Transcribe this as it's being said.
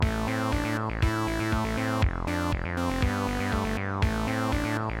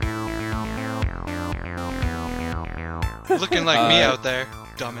Looking like me out there,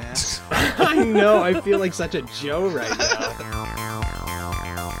 dumbass. I know, I feel like such a Joe right now.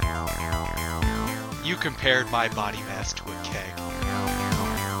 You compared my body mass to a keg.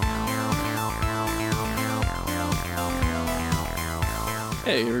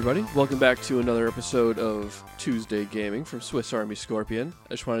 Hey everybody, welcome back to another episode of Tuesday Gaming from Swiss Army Scorpion.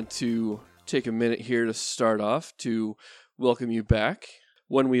 I just wanted to take a minute here to start off to welcome you back.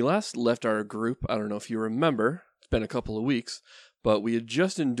 When we last left our group, I don't know if you remember, it's been a couple of weeks, but we had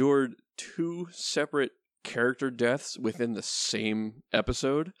just endured 2 separate character deaths within the same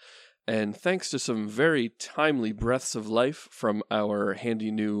episode, and thanks to some very timely breaths of life from our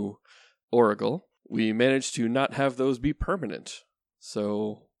handy new Oracle, we managed to not have those be permanent.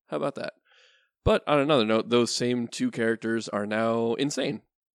 So, how about that? But on another note, those same 2 characters are now insane.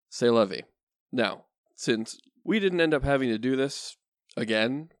 C'est la vie. Now, since we didn't end up having to do this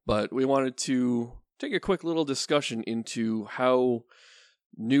again, but we wanted to take a quick little discussion into how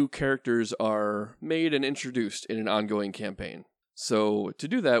new characters are made and introduced in an ongoing campaign. So, to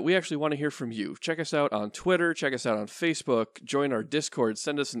do that, we actually want to hear from you. Check us out on Twitter, check us out on Facebook, join our Discord,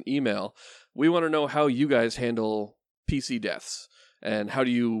 send us an email. We want to know how you guys handle PC deaths. And how do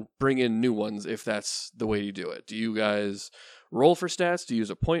you bring in new ones if that's the way you do it? Do you guys roll for stats? Do you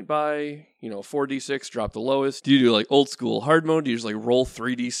use a point buy? 4d6, drop the lowest? Do you do like old school hard mode? Do you just like roll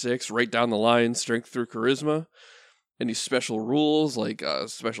 3d6 right down the line, strength through charisma? Any special rules like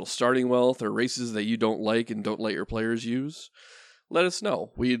special starting wealth or races that you don't like and don't let your players use? Let us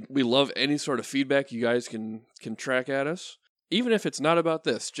know. We love any sort of feedback you guys can track at us. Even if it's not about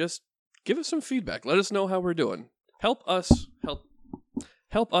this, just give us some feedback. Let us know how we're doing. Help us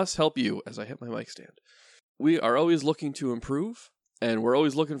help you as I hit my mic stand. We are always looking to improve, and we're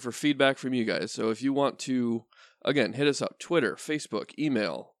always looking for feedback from you guys. So if you want to, again, hit us up, Twitter, Facebook,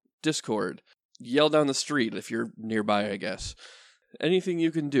 email, Discord, yell down the street if you're nearby, I guess. Anything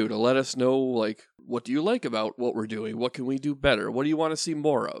you can do to let us know, like, what do you like about what we're doing? What can we do better? What do you want to see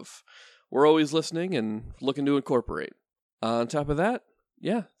more of? We're always listening and looking to incorporate. On top of that,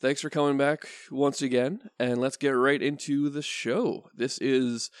 yeah, thanks for coming back once again, and let's get right into the show. This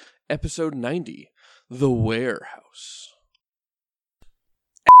is episode 90, The Warehouse.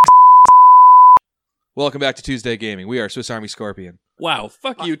 Welcome back to Tuesday Gaming. We are Swiss Army Scorpion. Wow,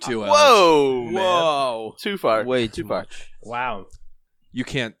 fuck you two, Alex. Whoa, man. Whoa. Too far. Way too too far. much. Wow. You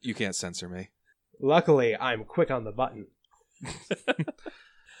can't censor me. Luckily, I'm quick on the button.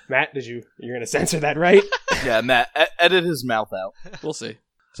 Matt, you're going to censor that, right? Yeah, Matt, edit his mouth out. We'll see.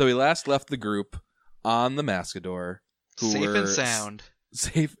 So we last left the group on the Mascador, who Safe were and sound.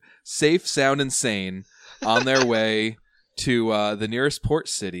 safe, sound, and sane, on their way to the nearest port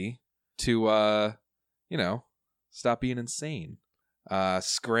city to, stop being insane.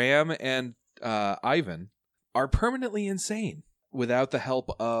 Scram and Ivan are permanently insane without the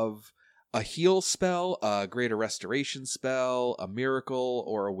help of a heal spell, a greater restoration spell, a miracle,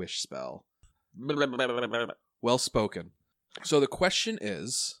 or a wish spell. Well spoken. So the question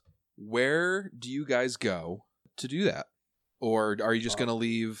is, where do you guys go to do that? Or are you just going to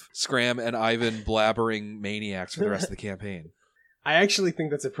leave Scram and Ivan blabbering maniacs for the rest of the campaign? I actually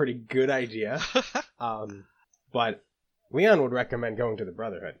think that's a pretty good idea. But Leon would recommend going to the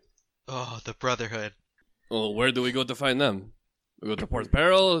Brotherhood. Oh, the Brotherhood. Well, where do we go to find them? We go to Port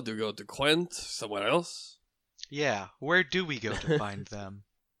Peril? Do we go to Quent? Somewhere else? Yeah, where do we go to find them?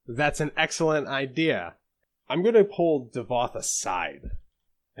 That's an excellent idea. I'm going to pull Devoth aside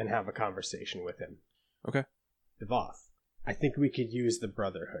and have a conversation with him. Okay. Devoth, I think we could use the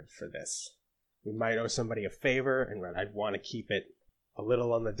Brotherhood for this. We might owe somebody a favor, and I'd want to keep it a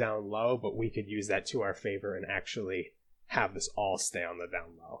little on the down low, but we could use that to our favor and actually have this all stay on the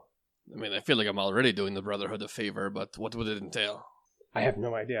down low. I mean, I feel like I'm already doing the Brotherhood a favor, but what would it entail? I have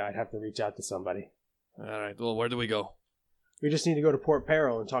no idea. I'd have to reach out to somebody. Alright, well, where do we go? We just need to go to Port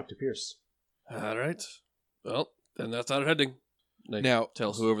Peril and talk to Pierce. Alright. Well, then that's our heading. Now,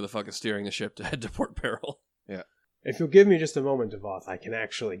 tell whoever the fuck is steering the ship to head to Port Peril. Yeah. If you'll give me just a moment, Devoth, I can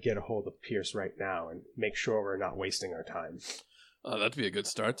actually get a hold of Pierce right now and make sure we're not wasting our time. That'd be a good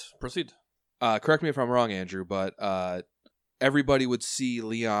start. Proceed. Correct me if I'm wrong, Andrew, but everybody would see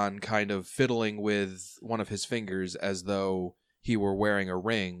Leon kind of fiddling with one of his fingers as though he were wearing a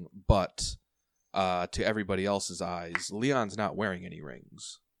ring, but to everybody else's eyes, Leon's not wearing any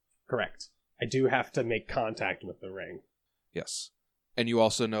rings. Correct. I do have to make contact with the ring. Yes. And you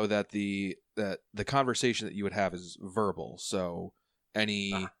also know that the conversation that you would have is verbal, so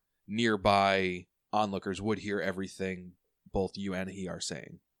any nearby onlookers would hear everything both you and he are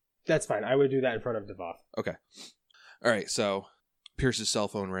saying. That's fine. I would do that in front of Devoth. Okay. All right, so Pierce's cell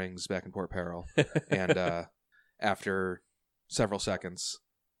phone rings back in Port Peril, and After several seconds,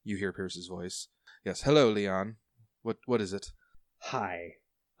 you hear Pierce's voice. Yes, hello, Leon. What is it? Hi.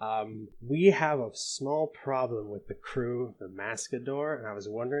 We have a small problem with the crew of the Mascador, and I was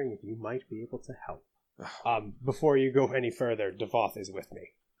wondering if you might be able to help. Before you go any further, Devoth is with me.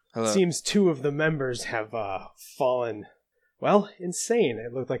 Hello. Seems 2 of the members have fallen, well, insane.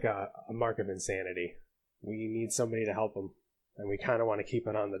 It looked like a mark of insanity. We need somebody to help them, and we kind of want to keep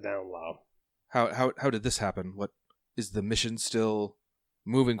it on the down low. How did this happen? What is the mission still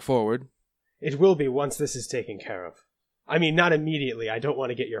moving forward? It will be once this is taken care of. I mean, not immediately. I don't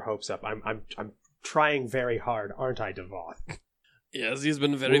want to get your hopes up. I'm trying very hard, aren't I, Devoth? Yes, he's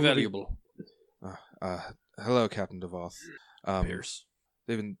been very valuable. Hello, Captain Devoth. Pierce.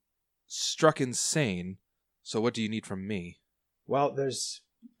 They've been struck insane, so what do you need from me? Well, there's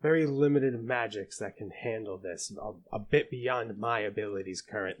very limited magics that can handle this, a bit beyond my abilities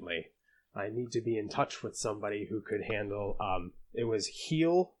currently. I need to be in touch with somebody who could handle, it was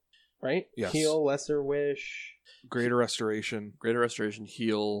heal, right? Yes. Heal, lesser wish. Greater restoration. Greater restoration,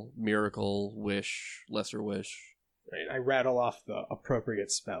 heal, miracle, wish, lesser wish. Right, I rattle off the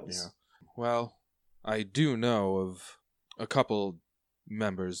appropriate spells. Yeah. Well, I do know of a couple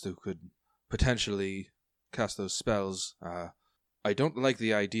members who could potentially cast those spells. I don't like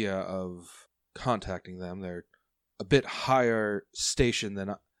the idea of contacting them. They're a bit higher station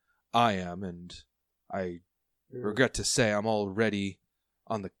than I am, and I regret to say I'm already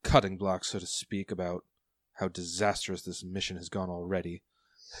on the cutting block, so to speak, about how disastrous this mission has gone already.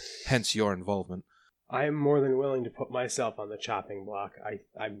 Hence your involvement. I am more than willing to put myself on the chopping block.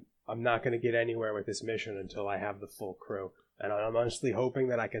 I'm not going to get anywhere with this mission until I have the full crew. And I'm honestly hoping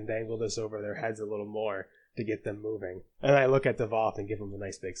that I can dangle this over their heads a little more to get them moving. And I look at Devoth and give him a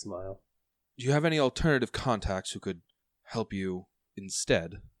nice big smile. Do you have any alternative contacts who could help you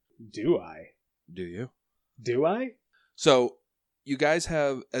instead? Do I? Do you? Do I? So, you guys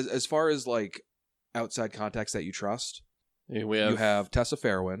have, as far as like outside contacts that you trust, We you have Tessa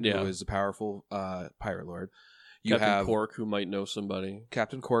Fairwind, Yeah. who is a powerful pirate lord. You Captain have Cork, who might know somebody.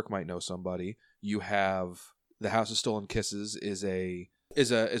 Captain Cork might know somebody. You have the House of Stolen Kisses is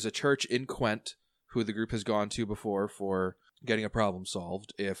a church in Quent who the group has gone to before for getting a problem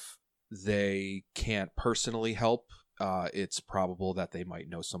solved. If they can't personally help, it's probable that they might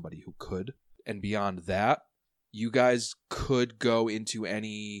know somebody who could. And beyond that, you guys could go into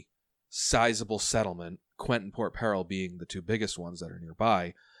any sizable settlement, Quent and Port Peril being the 2 biggest ones that are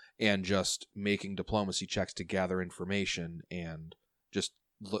nearby, and just making diplomacy checks to gather information and just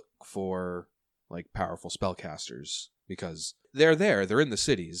look for like powerful spellcasters, because they're in the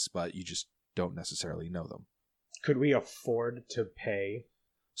cities, but you just don't necessarily know them. Could we afford to pay?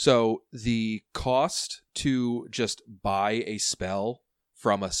 So the cost to just buy a spell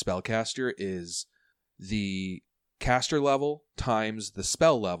from a spellcaster is the caster level times the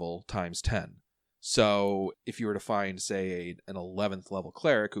spell level times 10. So if you were to find, say, an 11th level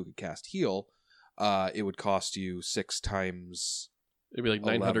cleric who could cast heal, it would cost you 6 times. It'd be like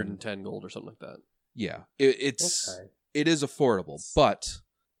 11. 910 gold or something like that. Yeah, it is affordable, but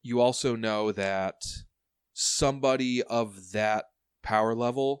you also know that somebody of that power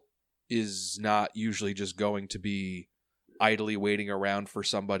level is not usually just going to be idly waiting around for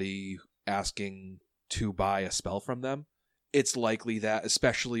somebody asking to buy a spell from them. It's likely that,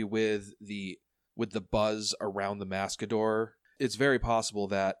 especially with the buzz around the Mascador, it's very possible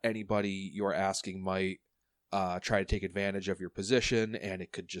that anybody you're asking might try to take advantage of your position, and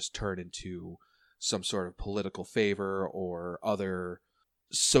it could just turn into some sort of political favor or other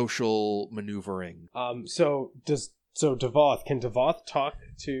social maneuvering. So Devoth, can Devoth talk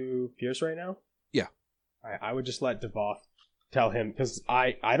to Pierce right now? Yeah. I would just let Devoth tell him, because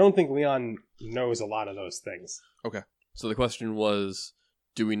I don't think Leon knows a lot of those things. Okay. So the question was,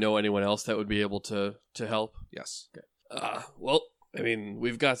 do we know anyone else that would be able to help? Yes. Well, I mean,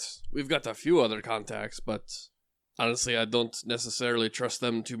 we've got a few other contacts, but honestly, I don't necessarily trust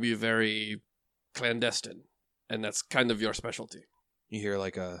them to be very clandestine, and that's kind of your specialty. You hear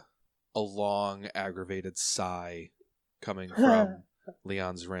like a long, aggravated sigh coming from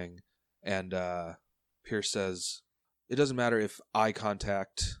Leon's ring, and Pierce says, "It doesn't matter if I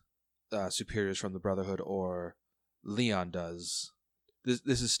contact superiors from the Brotherhood or Leon does.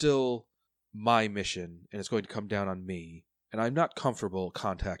 This is still my mission, and it's going to come down on me, and I'm not comfortable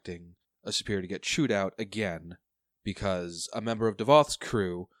contacting a superior to get chewed out again because a member of Devoth's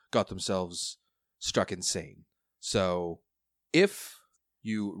crew got themselves struck insane. So, if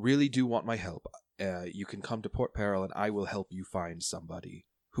you really do want my help, you can come to Port Peril and I will help you find somebody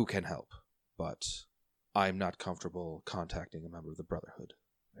who can help. But I'm not comfortable contacting a member of the Brotherhood."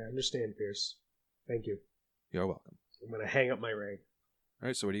 I understand, Pierce. Thank you. You're welcome. I'm gonna hang up my ring. All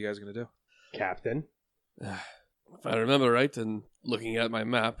right, so what are you guys going to do? Captain. If I remember right, and looking at my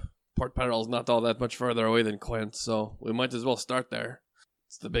map, Port Perel's not all that much further away than Quint, so we might as well start there.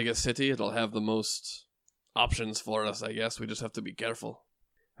 It's the biggest city. It'll have the most options for us, I guess. We just have to be careful.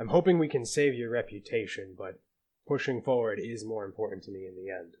 I'm hoping we can save your reputation, but pushing forward is more important to me in the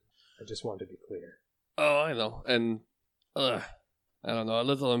end. I just want to be clear. Oh, I know. And, I don't know, a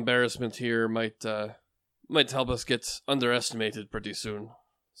little embarrassment here might help us get underestimated pretty soon.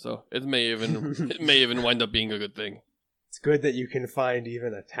 So it may even wind up being a good thing. It's good that you can find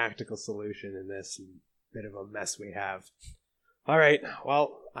even a tactical solution in this bit of a mess we have. All right,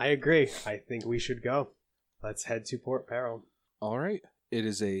 well, I agree. I think we should go. Let's head to Port Peril. All right. It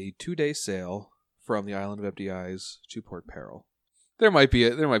is a 2-day sail from the island of Empty Eyes to Port Peril. There might be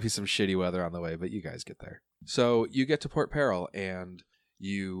some shitty weather on the way, but you guys get there. So you get to Port Peril and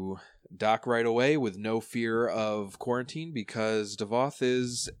you dock right away with no fear of quarantine because Devoth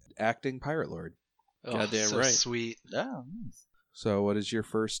is acting pirate lord. Oh, Goddamn so right. sweet. Oh, nice. So what is your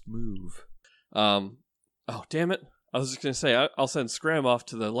first move? Oh, damn it. I was just going to say, I'll send Scram off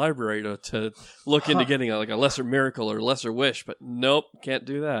to the library to look into getting a lesser miracle or lesser wish, but nope, can't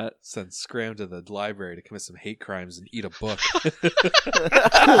do that. Send Scram to the library to commit some hate crimes and eat a book.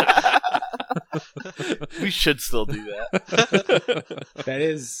 We should still do that. That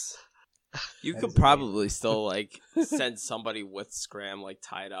is... You That could is probably still send somebody with Scram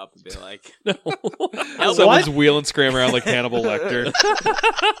tied up and be like, No. Someone's wheeling Scram around like Hannibal Lecter.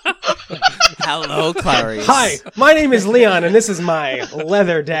 "Hello, Clarice." Hi, my name is Leon, and this is my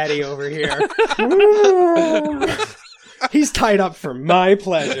leather daddy over here. He's tied up for my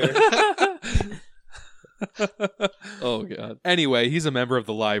pleasure. Oh, God. Anyway, he's a member of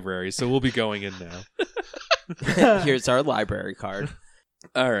the library, so we'll be going in now. Here's our library card.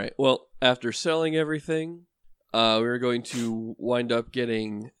 All right. Well, after selling everything, we're going to wind up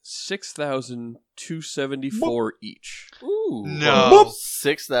getting 6,274 each. Ooh. No.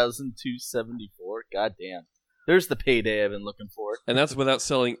 6,274. God damn. There's the payday I've been looking for. And that's without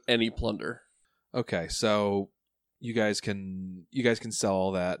selling any plunder. Okay, so you guys can sell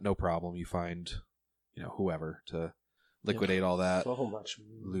all that, no problem. You find, whoever to liquidate all that. So much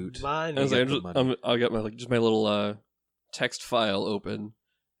Loot. money. I was get like, the money. I'll get my my little text file open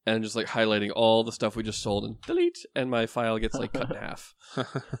and just highlighting all the stuff we just sold and delete, and my file gets cut in half.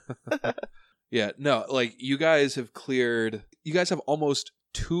 Yeah, no, you guys have almost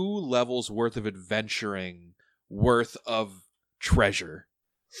 2 levels worth of adventuring worth of treasure.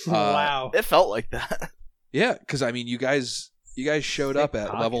 Wow. It felt like that. Yeah, because you guys showed Thick up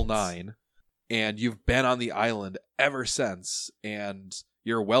at level pockets. 9, and you've been on the island ever since, and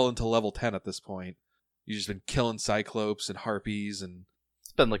you're well into level 10 at this point. You've just been killing cyclopes and harpies, and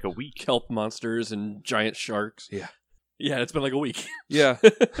It's been like a week. Kelp monsters and giant sharks. Yeah. Yeah, it's been like a week. yeah.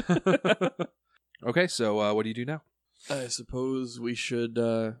 Okay, so what do you do now? I suppose we should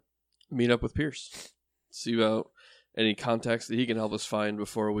meet up with Pierce. See about any contacts that he can help us find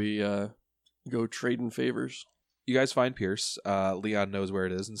before we go trading favors. You guys find Pierce. Leon knows where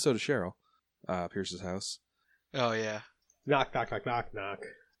it is, and so does Cheryl. Pierce's house. Oh yeah. Knock, knock, knock, knock, knock.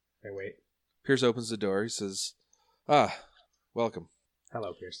 Hey, wait. Pierce opens the door. He says, welcome.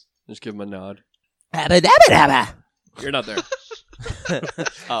 Hello, Pierce. Just give him a nod. Abba-dabba-dabba. You're not there.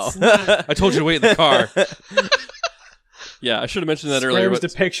 Oh. I told you to wait in the car. Yeah, I should have mentioned that earlier. Scram's But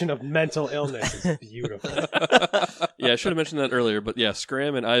depiction of mental illness is beautiful. yeah, I should have mentioned that earlier. But yeah,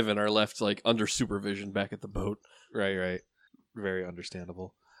 Scram and Ivan are left under supervision back at the boat. Right. Very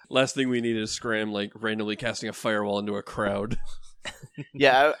understandable. Last thing we need is Scram randomly casting a firewall into a crowd.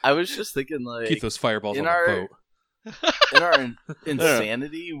 Yeah, I was just thinking Keep those fireballs in on our- the boat. in our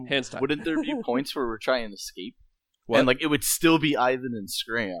insanity, Hands time. wouldn't there be points where we're trying to escape? What? And it would still be Ivan and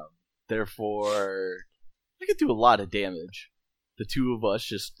Scram. Therefore, we could do a lot of damage. The two of us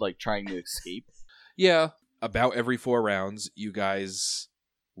just trying to escape. Yeah, about every 4 rounds, you guys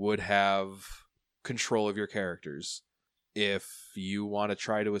would have control of your characters. If you want to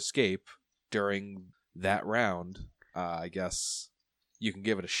try to escape during that round, I guess you can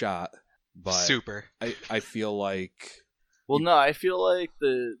give it a shot. But Super. I feel like Well, no, I feel like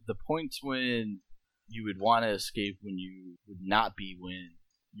the points when you would want to escape when you would not be when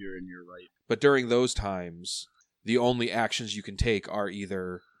you're in your right. But during those times, the only actions you can take are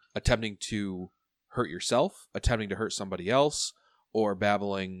either attempting to hurt yourself, attempting to hurt somebody else, or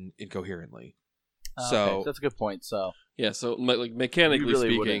babbling incoherently. So Okay, that's a good point. So Yeah, so mechanically You really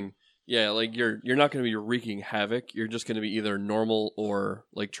speaking, wouldn't. yeah, you're not going to be wreaking havoc. You're just going to be either normal or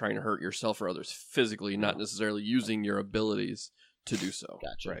trying to hurt yourself or others physically, not necessarily using your abilities to do so.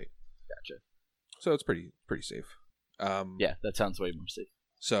 gotcha. right. Gotcha. So it's pretty safe. Yeah, that sounds way more safe.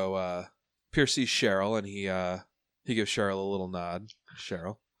 So Pierce sees Cheryl, and he gives Cheryl a little nod.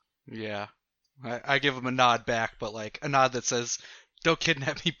 Cheryl. Yeah. I give him a nod back, but like a nod that says, "Don't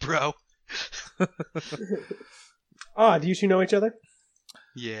kidnap me, bro." Do you two know each other?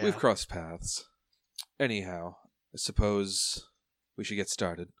 Yeah. We've crossed paths. Anyhow, I suppose we should get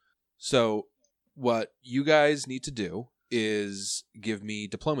started. So, what you guys need to do is give me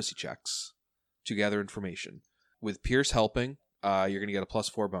diplomacy checks to gather information. With Pierce helping, you're going to get a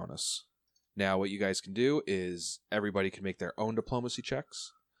 +4 bonus. Now, what you guys can do is everybody can make their own diplomacy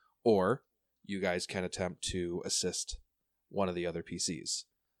checks, or you guys can attempt to assist one of the other PCs.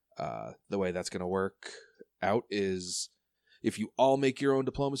 The way that's going to work out is if you all make your own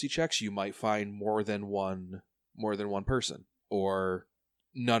diplomacy checks, you might find more than one person, or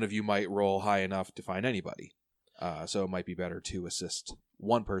none of you might roll high enough to find anybody. So it might be better to assist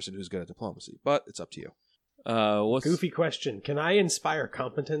one person who's good at diplomacy, but it's up to you. What's Goofy question. Can I inspire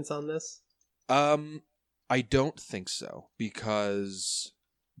competence on this? I don't think so, because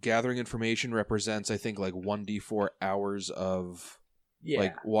gathering information represents, I think, like 1d4 hours of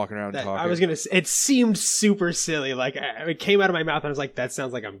like walking around and talking. I was gonna say, it seemed super silly. Like it came out of my mouth and I was like, that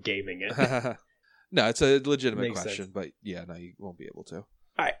sounds like I'm gaming it. No, it's a legitimate Makes question, sense. but yeah, no, you won't be able to.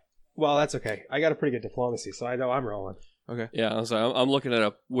 Well, that's okay. I got a pretty good diplomacy, so I know I'm rolling. Okay. Yeah, I'm looking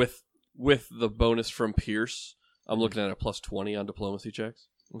at with the bonus from Pierce. I'm looking at a +20 on diplomacy checks.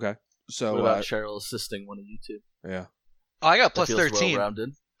 Okay. So What about Cheryl assisting one of you two? yeah. Oh, I got That feels +13. well-rounded.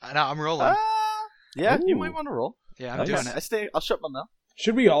 No, I'm rolling. Yeah, you Ooh. might want to roll. Yeah, I'm Nice. doing it. I'll shut my mouth.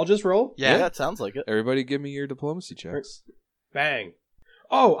 Should we all just roll? Yeah. It sounds like it. Everybody give me your diplomacy checks. Bang.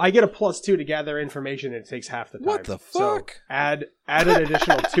 Oh, I get a +2 to gather information and it takes half the time. What the So fuck? add an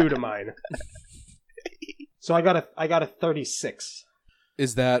additional 2 to mine. So I got a 36.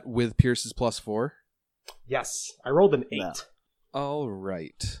 Is that with Pierce's +4? Yes. I rolled an 8. No. All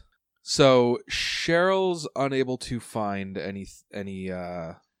right. So Cheryl's unable to find anybody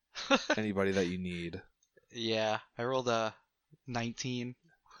that you need. Yeah, I rolled a 19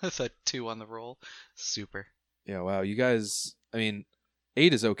 with a 2 on the roll. Super. Yeah, wow. You guys, I mean,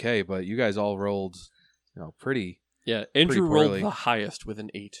 8 is okay, but you guys all rolled, pretty. Yeah, Andrew Pretty rolled poorly. the highest with an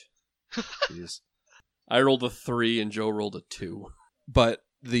 8. Jeez. I rolled a 3 and Joe rolled a 2. But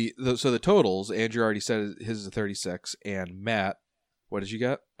so the totals, Andrew already said his is a 36, and Matt, what did you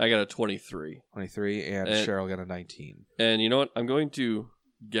get? I got a 23. 23, and Cheryl got a 19. And you know what? I'm going to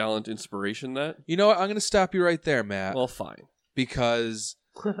gallant inspiration that. You know what? I'm going to stop you right there, Matt, Well, fine. because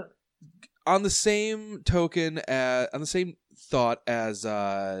on the same token, on the same thought as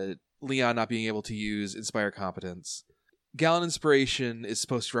Leon not being able to use Inspire Competence, Gallant Inspiration is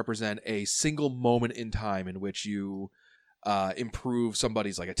supposed to represent a single moment in time in which you improve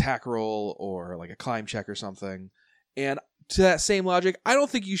somebody's like attack roll or like a climb check or something. And to that same logic, I don't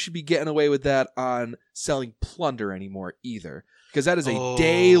think you should be getting away with that on selling plunder anymore either, because that is a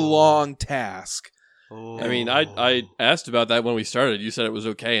day-long task. I mean, I asked about that when we started. You said it was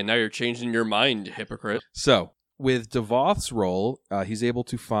okay, and now you're changing your mind, hypocrite. So with Devoth's roll, he's able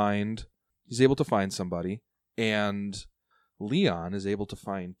to find somebody, and Leon is able to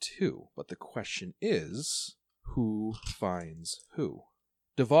find 2. But the question is, who finds who?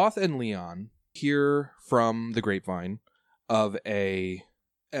 Devoth and Leon hear from the grapevine of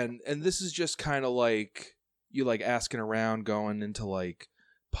and this is just kind of like you like asking around, going into like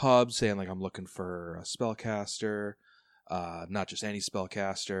pubs, saying like, I'm looking for a spellcaster, not just any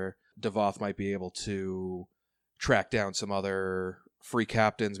spellcaster. Devoth might be able to track down some other free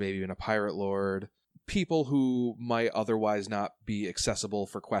captains, maybe even a pirate lord, people who might otherwise not be accessible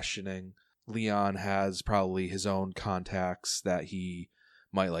for questioning. Leon has probably his own contacts that he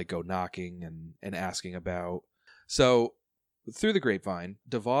might like go knocking and asking about. So through the grapevine,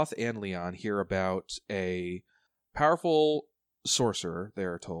 Devoth and Leon hear about a powerful sorcerer, they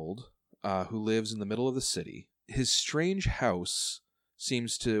are told, who lives in the middle of the city. His strange house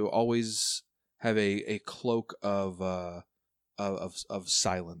seems to always have a cloak of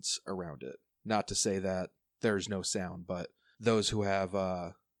silence around it. Not to say that there's no sound, but those who have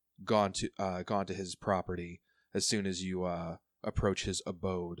gone to his property, as soon as you approach his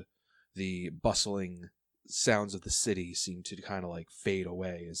abode, the bustling sounds of the city seem to kind of like fade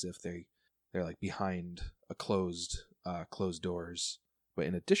away, as if they're like behind a closed doors. But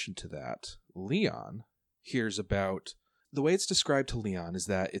in addition to that, Leon hears about, the way it's described to Leon is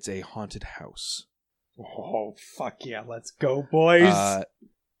that it's a haunted house. Oh, fuck yeah, let's go, boys.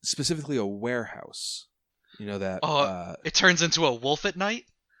 Specifically a warehouse. You know that It turns into a wolf at night?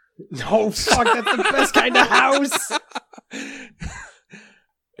 No, fuck, that's the best kind of house.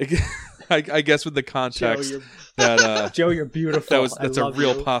 I guess with the context Joe, that Joe, you're beautiful. that's I a love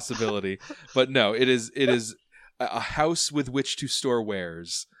real you. possibility. But no, it is a house with which to store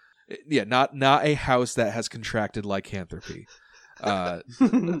wares. Yeah, not a house that has contracted lycanthropy.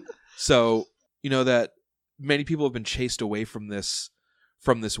 So you know that many people have been chased away from this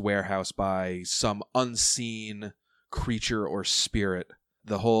warehouse by some unseen creature or spirit.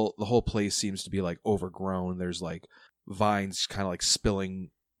 The whole place seems to be like overgrown. There's like vines kind of like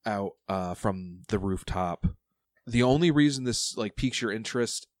spilling out from the rooftop. The only reason this like piques your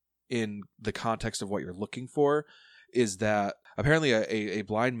interest in the context of what you're looking for is that apparently a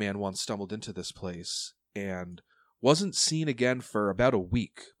blind man once stumbled into this place and wasn't seen again for about a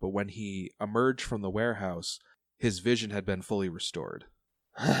week, but when he emerged from the warehouse, his vision had been fully restored.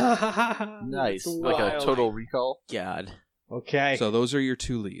 Nice. That's Like a wild. Total Recall. God. Okay. So those are your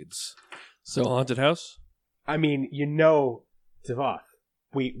two leads. So haunted house. I mean, Devoth,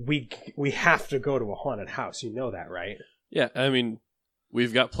 we have to go to a haunted house. You know that, right? Yeah, I mean,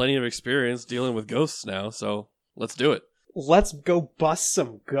 we've got plenty of experience dealing with ghosts now, so let's do it. Let's go bust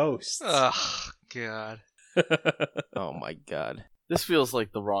some ghosts. Oh God. Oh my God. This feels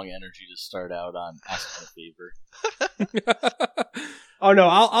like the wrong energy to start out on asking a favor. Oh no,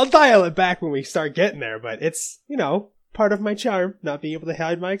 I'll dial it back when we start getting there, but it's, part of my charm, not being able to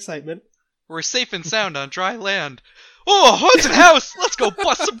hide my excitement. We're safe and sound on dry land. Oh, a haunted house! Let's go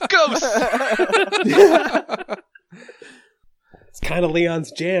bust some ghosts! It's kind of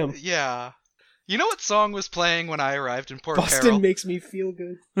Leon's jam. Yeah. You know what song was playing when I arrived in Port Boston Peril? makes me feel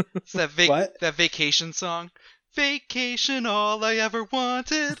good. It's that What? that vacation song. Vacation, all I ever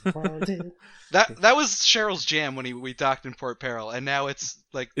wanted. Wanted. That was Cheryl's jam when we docked in Port Peril, and now it's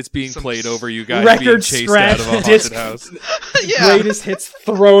like It's being some played over you guys Record being chased scratch, out of a haunted disc- house. yeah, Greatest hits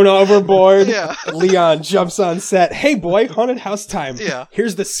thrown overboard. yeah, Leon jumps on set. Hey boy, haunted house time. Yeah.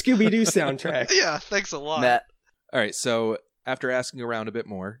 Here's the Scooby-Doo soundtrack. yeah. Thanks a lot. Matt, All right, so after asking around a bit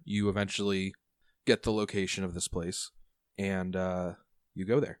more, you eventually get the location of this place, and you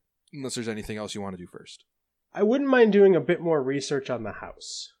go there. Unless there's anything else you want to do first. I wouldn't mind doing a bit more research on the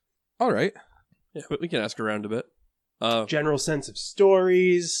house. All right. Yeah, but we can ask around a bit. General sense of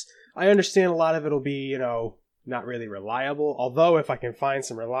stories. I understand a lot of it'll be, not really reliable. Although if I can find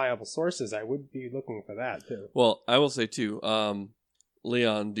some reliable sources, I would be looking for that too. Well, I will say too,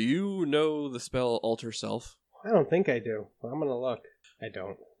 Leon, do you know the spell Alter Self? I don't think I do. I'm gonna look. I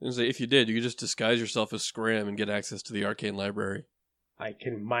don't. I was gonna say, if you did, you could just disguise yourself as Scram and get access to the arcane library. I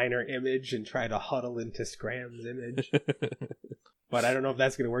can minor image and try to huddle into Scram's image. But I don't know if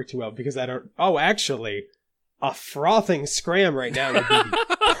that's going to work too well because I don't... Oh, actually, a frothing Scram right now would be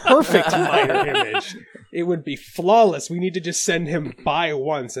the perfect minor image. It would be flawless. We need to just send him by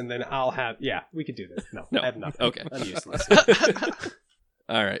once and then I'll have... Yeah, we could do this. No, No. I have nothing. Okay. I'm useless.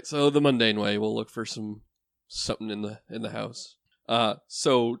 All right, so the mundane way, we'll look for something in the house.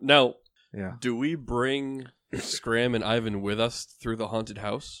 So now, Yeah. do we bring Scram and Ivan with us through the haunted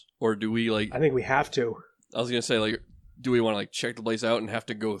house, or do we I think we have to. I was gonna say do we want to check the place out and have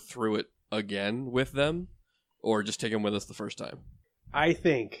to go through it again with them, or just take them with us the first time? I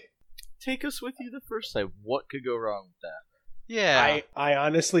think... take us with you the first time. What could go wrong with that? Yeah. I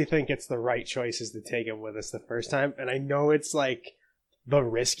honestly think it's the right choice is to take him with us the first time, and I know it's like the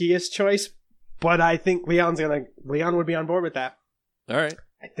riskiest choice, but I think Leon would be on board with that. All right,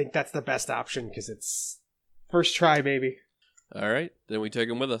 I think that's the best option because it's first try, baby. all right, then we take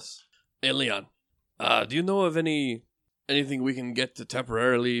them with us. Hey, Leon, do you know of anything we can get to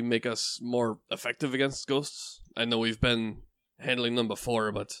temporarily make us more effective against ghosts? I know we've been handling them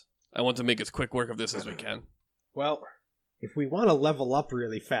before, but I want to make as quick work of this as we can. Well, if we want to level up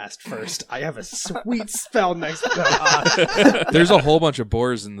really fast first, I have a sweet spell next to There's a whole bunch of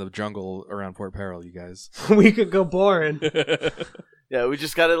boars in the jungle around Port Peril, you guys. we could go boring. Yeah, we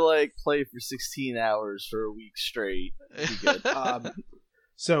just gotta play for 16 hours for a week straight. Be good.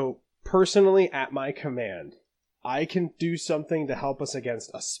 So, personally, at my command, I can do something to help us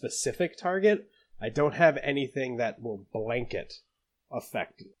against a specific target. I don't have anything that will blanket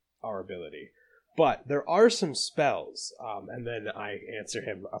affect our ability. But there are some spells, and then I answer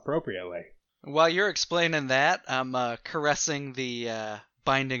him appropriately. While you're explaining that, I'm caressing the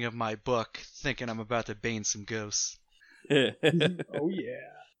binding of my book, thinking I'm about to bane some ghosts. Oh yeah.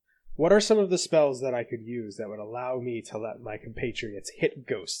 What are some of the spells that I could use that would allow me to let my compatriots hit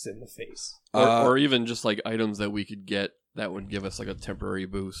ghosts in the face? or even just items that we could get that would give us a temporary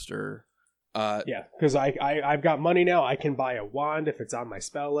boost, or Yeah, because I've got money now. I can buy a wand if it's on my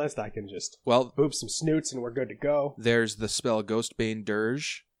spell list. I can just Well, boop some snoots and we're good to go, there's the spell Ghostbane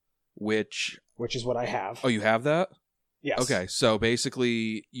Dirge, which... which is what I have. Oh, you have that? Yes. Okay, so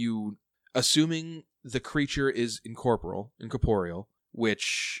basically you assuming the creature is incorporeal,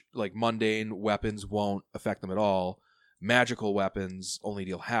 which like mundane weapons won't affect them at all. Magical weapons only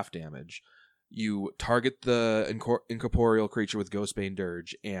deal half damage. You target the incorporeal creature with Ghostbane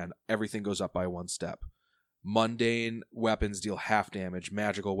Dirge, and everything goes up by 1 step. Mundane weapons deal half damage.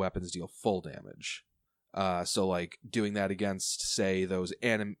 Magical weapons deal full damage. So, like, doing that against, say, those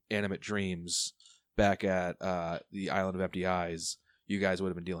animate dreams back at the Island of Empty Eyes, you guys would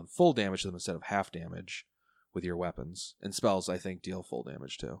have been dealing full damage to them instead of half damage with your weapons. And spells, I think, deal full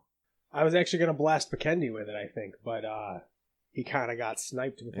damage, too. I was actually going to blast Pakendi with it, I think, but he kind of got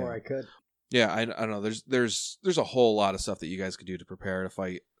sniped before Yeah. I could. Yeah, I don't know. There's a whole lot of stuff that you guys could do to prepare to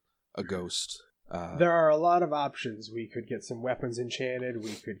fight a ghost. There are a lot of options. We could get some weapons enchanted.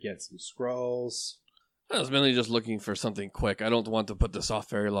 We could get some scrolls. I was mainly just looking for something quick. I don't want to put this off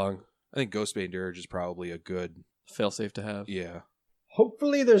very long. I think Ghostbane Dirge is probably a good... Fail-safe to have. Yeah.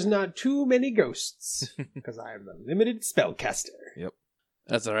 Hopefully there's not too many ghosts, because I am the limited spellcaster.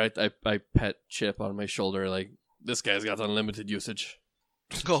 That's all right. I pet Chip on my shoulder like, this guy's got unlimited usage.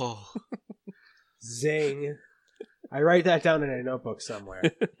 Oh. Zing. I write that down in a notebook somewhere.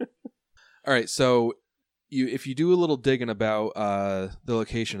 All right, so if you do a little digging about the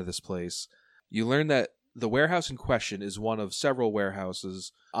location of this place, you learn that the warehouse in question is one of several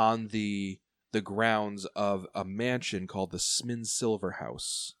warehouses on the grounds of a mansion called the Sminsilver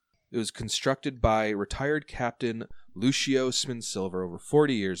House. It was constructed by retired Captain Lucio Sminsilver over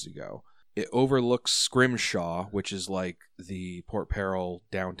 40 years ago. It overlooks Scrimshaw, which is like the Port Peril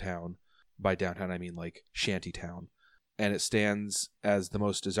downtown. By downtown, I mean like shantytown. And it stands as the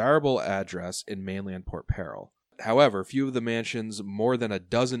most desirable address in mainland Port Peril. However, few of the mansion's more than a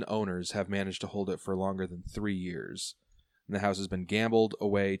dozen owners have managed to hold it for longer than 3 years. And the house has been gambled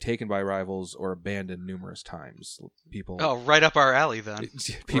away, taken by rivals, or abandoned numerous times. People, Oh, right up our alley then.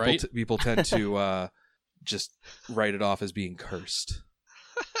 Right? people tend to just write it off as being cursed.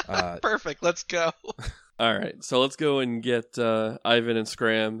 Perfect. Let's go. All right, so let's go and get Ivan and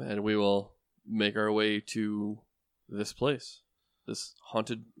Scram, and we will make our way to this place, this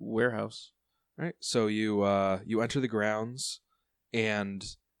haunted warehouse. All right, so you enter the grounds, and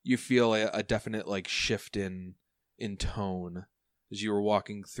you feel a definite like shift in tone as you were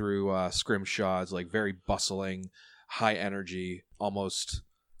walking through Scrimshaw. It's like very bustling, high energy, almost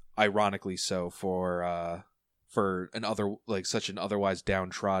ironically so for such an otherwise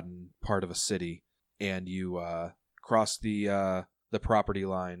downtrodden part of a city. And you cross the property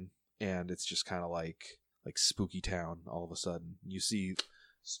line, and it's just kind of like spooky town. All of a sudden, you see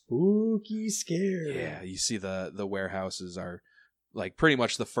Spooky scary. Yeah, you see the warehouses are like pretty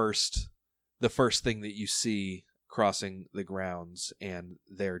much the first thing that you see crossing the grounds, and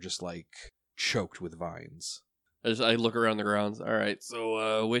they're just like choked with vines. I look around the grounds. All right,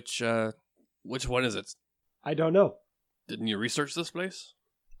 so which one is it? I don't know. Didn't you research this place?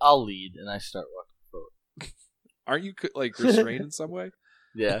 I'll lead, and I start walking forward. Aren't you like restrained in some way?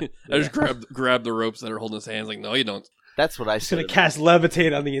 Yeah, I just grab the ropes that are holding his hands. Like, no, you don't. that's what I Just gonna said. cast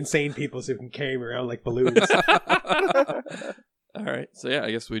levitate on the insane people so we can carry them around like balloons. All right, so yeah,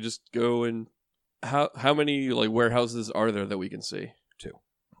 I guess we just go and how many like warehouses are there that we can see? 2.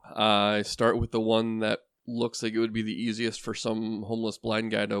 I start with the one that looks like it would be the easiest for some homeless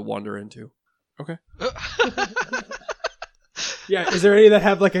blind guy to wander into. Yeah, is there any that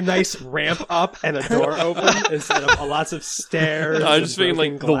have like a nice ramp up and a door open instead of lots of stairs? I'm and just thinking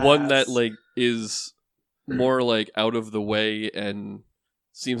like broken the one that glass? like is more like out of the way and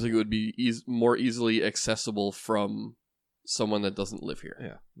seems like it would be more easily accessible from someone that doesn't live here.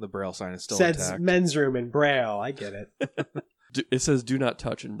 Yeah, the braille sign is still says intact. men's room in Braille. I get it. It says "Do not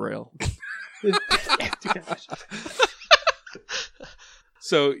touch" in Braille.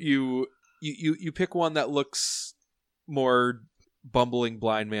 So you pick one that looks more bumbling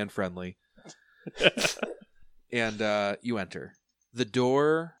blind man friendly, and you enter. The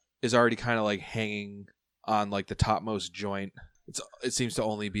door is already kind of like hanging on like the topmost joint. It seems to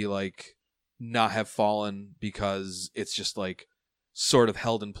only be like not have fallen because it's just like sort of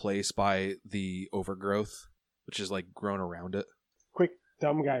held in place by the overgrowth, which is like grown around it. Quick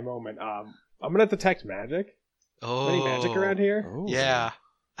dumb guy moment. I'm gonna detect magic. Oh. Any magic around here? Oh. Yeah.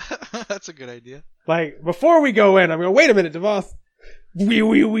 That's a good idea. Like before we go in, I'm going. Wait a minute, Devoth. Wee.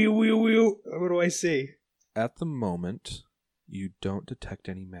 What do I see? At the moment, you don't detect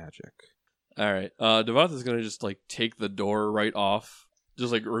any magic. All right, Devoth is gonna just like take the door right off,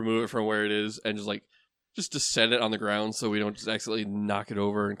 just like remove it from where it is, and just to set it on the ground so we don't just accidentally knock it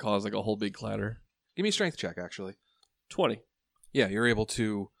over and cause like a whole big clatter. Give me a strength check, actually. 20. Yeah, you're able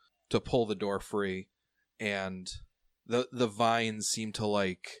to pull the door free, and the vines seem to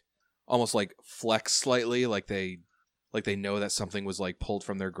like almost like flex slightly, like they know that something was like pulled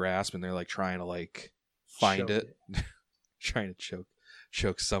from their grasp, and they're like trying to like find Choke it. Trying to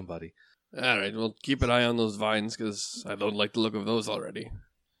choke somebody. All right, well, keep an eye on those vines because I don't like the look of those already.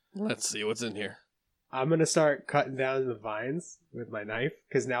 Let's see what's in here. I'm going to start cutting down the vines with my knife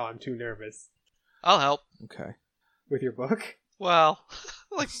because now I'm too nervous. I'll help. Okay. With your book? Well,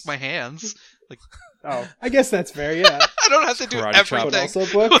 like my hands. Oh, I guess that's fair, yeah. I don't have to do Karate chop. But everything also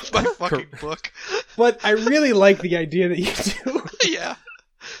book? with my fucking book. But I really like the idea that you do. Yeah.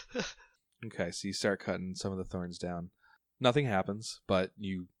 Okay, so you start cutting some of the thorns down. Nothing happens, but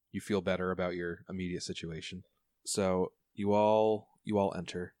you feel better about your immediate situation. So you all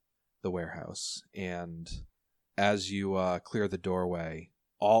enter the warehouse, and as you clear the doorway,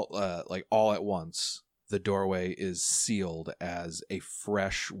 all at once, the doorway is sealed as a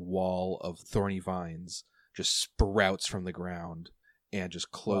fresh wall of thorny vines just sprouts from the ground and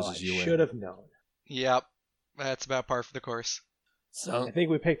just closes you in. I should have known. Yep. That's about par for the course. So I think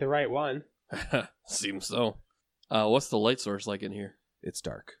we picked the right one. seems so. What's the light source like in here? It's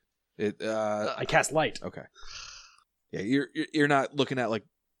dark. It I cast light. okay. Yeah, you're not looking at like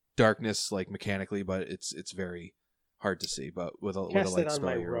darkness like mechanically, but it's very hard to see. But with a Cast light it on spell,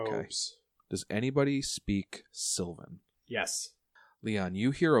 my you're okay. robes. Does anybody speak Sylvan? Yes. Leon,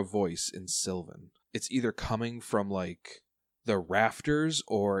 you hear a voice in Sylvan. It's either coming from like the rafters,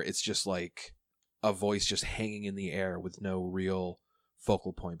 or it's just like a voice just hanging in the air with no real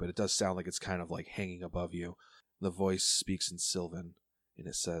focal point, but it does sound like it's kind of like hanging above you. The voice speaks in Sylvan, and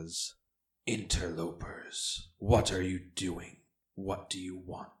it says, "Interlopers, what are you doing? What do you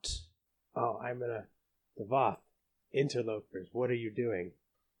want?" Oh, I'm gonna... Devoth. Interlopers, what are you doing?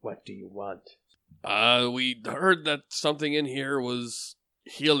 What do you want? We heard that something in here was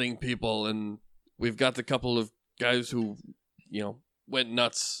healing people, and we've got a couple of guys who, went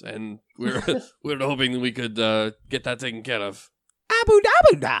nuts, and we're hoping we could get that taken care of. Abu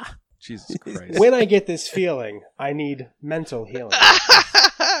Dabu Da! Jesus Christ. When I get this feeling, I need mental healing.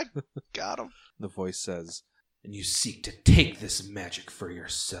 Got him. The voice says, "And you seek to take this magic for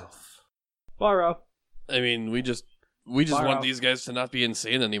yourself." Borrow. I mean, we just Borrow. want these guys to not be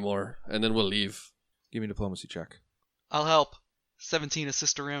insane anymore, and then we'll leave. Give me a diplomacy check. I'll help. 17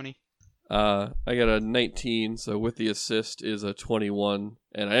 assisteroni. I got a 19, so with the assist is a 21,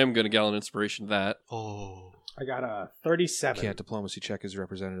 and I am going to gallon inspiration that. Oh. I got a 37. Can't diplomacy check is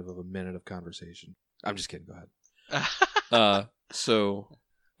representative of a minute of conversation. I'm just kidding. Go ahead. So,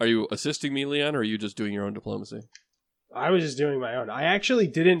 are you assisting me, Leon, or are you just doing your own diplomacy? I was just doing my own. I actually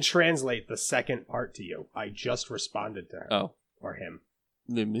didn't translate the second part to you. I just responded to her. Oh. Or him.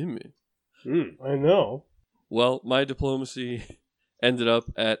 Well, I know. my diplomacy ended up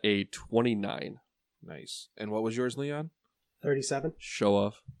at a 29. Nice. And what was yours, Leon? 37? Show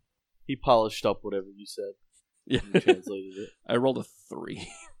off. He polished up whatever you said. Yeah. You translated it. I rolled a 3.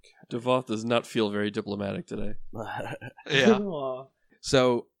 Devoth does not feel very diplomatic today. Yeah. Aw.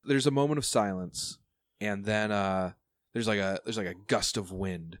 So there's a moment of silence, and then there's like a gust of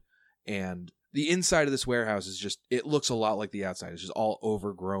wind, and the inside of this warehouse is just, it looks a lot like the outside. It's just all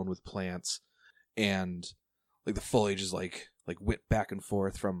overgrown with plants, and like the foliage is like whipped back and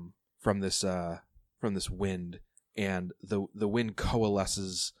forth from this wind, and the wind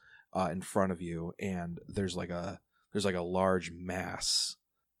coalesces in front of you, and there's like a large mass.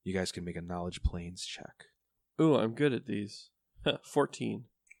 You guys can make a knowledge planes check. Ooh, I'm good at these. 14.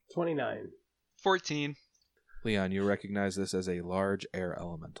 29. 14. Leon, you recognize this as a large air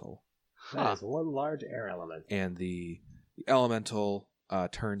elemental. That is one large air element. And the elemental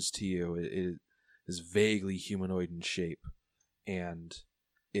turns to you. It is vaguely humanoid in shape, and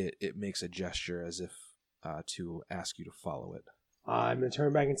it makes a gesture as if to ask you to follow it. I'm going to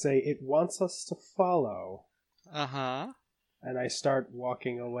turn back and say, it wants us to follow. Uh-huh. And I start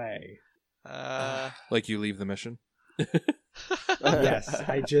walking away. Like you leave the mission? Yes,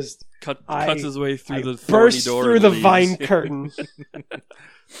 I just... Cuts his way through I the thorny burst door through and the leaves. vine curtain.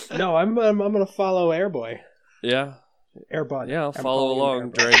 No, I'm going to follow Airboy. Yeah, Airbud. yeah, I'll I'm follow following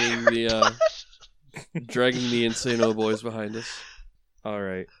along, Airbud. dragging the Insano boys behind us. All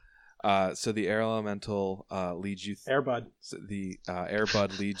right. So the air elemental leads you. Airbud. So the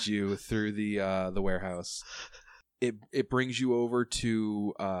Airbud leads you through the warehouse. It brings you over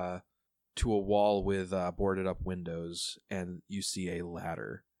to a wall with boarded up windows, and you see a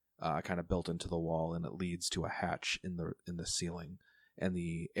ladder kind of built into the wall, and it leads to a hatch in the ceiling. And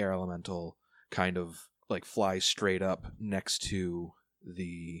the air elemental kind of like flies straight up next to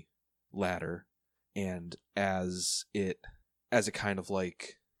the ladder, and as it kind of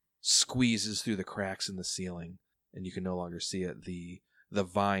like squeezes through the cracks in the ceiling, and you can no longer see it, the the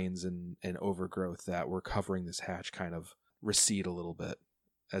vines and overgrowth that were covering this hatch kind of recede a little bit,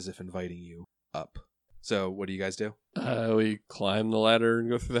 as if inviting you up. So what do you guys do? We climb the ladder and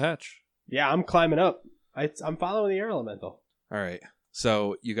go through the hatch. Yeah, I'm climbing up. I'm following the air elemental. All right.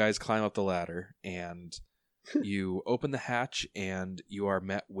 So you guys climb up the ladder and you open the hatch and you are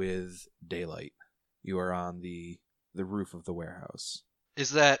met with daylight. You are on the roof of the warehouse.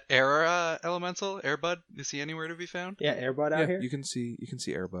 Is that Air Elemental? Airbud? Is he anywhere to be found? Yeah, Airbud out here. You can see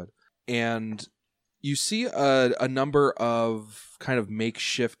Airbud. And you see a number of kind of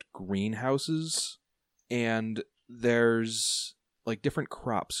makeshift greenhouses, and there's like different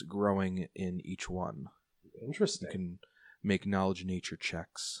crops growing in each one. Interesting. You can make knowledge nature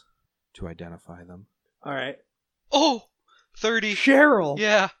checks to identify them. All right. Oh! 30. Cheryl.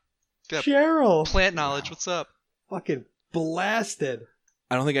 Yeah. Got Cheryl. plant knowledge. What's up? Fucking blasted.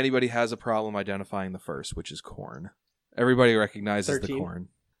 I don't think anybody has a problem identifying the first, which is corn. Everybody recognizes 13. the corn.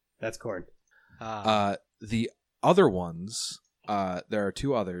 That's corn. The other ones, there are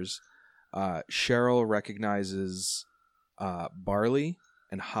two others. Cheryl recognizes barley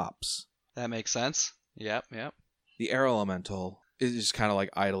and hops. That makes sense. Yep. The air elemental is just kind of like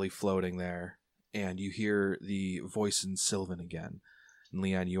idly floating there, and you hear the voice in Sylvan again. And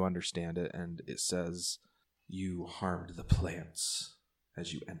Leon, you understand it, and it says, "You harmed the plants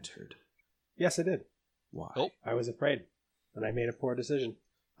as you entered. Yes, I did. Why?" Oh. I was afraid, and I made a poor decision.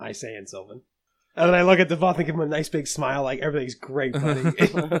 I say in Sylvan. And then I look at Devoth and give him a nice big smile, like everything's great, buddy.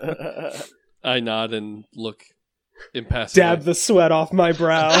 I nod and look impassive. Dab the sweat off my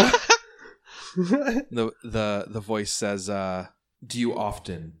brow. The voice says, "Do you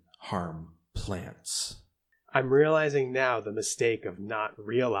often harm plants?" I'm realizing now the mistake of not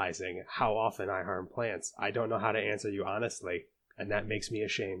realizing how often I harm plants. I don't know how to answer you honestly, and that makes me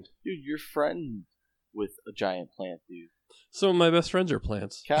ashamed. Dude, you're friend with a giant plant, dude. Some of my best friends are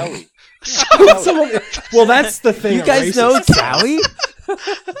plants. Cowie. Well, that's the thing. You guys know Cowie?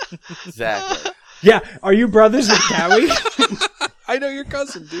 Exactly. Yeah, are you brothers with Cowie? I know your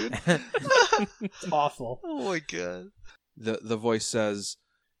cousin, dude. It's awful. Oh my god. The voice says,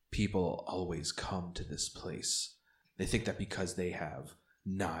 "People always come to this place. They think that because they have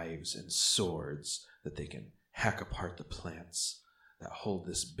knives and swords that they can hack apart the plants that hold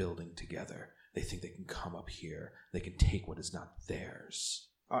this building together. They think they can come up here. They can take what is not theirs.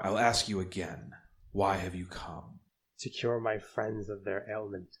 I'll ask you again. Why have you come?" To cure my friends of their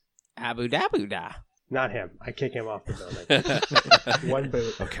ailment. Abu da boo da. Not him. I kick him off the building. One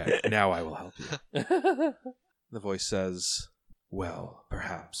boot. "Okay, now I will help you." The voice says, "Well,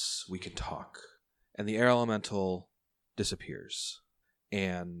 perhaps we can talk." And the air elemental disappears.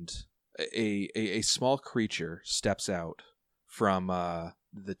 And a small creature steps out from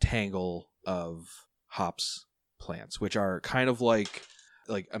the tangle of hops plants, which are kind of like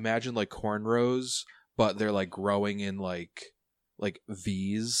imagine like cornrows, but they're like growing in like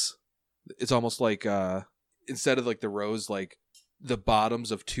V's. It's almost like instead of like the rows, like the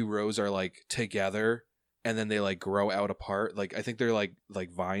bottoms of two rows are like together, and then they like grow out apart. Like I think they're like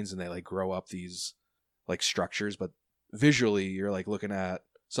vines, and they like grow up these like structures, but visually you're like looking at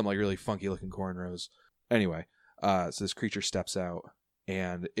some like really funky looking cornrows. Anyway, so this creature steps out,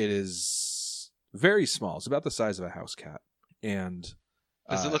 and it is very small. It's about the size of a house cat. And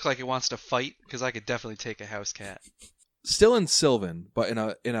Does it look like it wants to fight? Because I could definitely take a house cat. still in Sylvan, but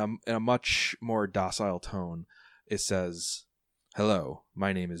in a much more docile tone, it says, "Hello,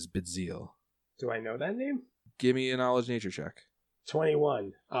 my name is Bidziel. Do I know that name? Give me a knowledge nature check."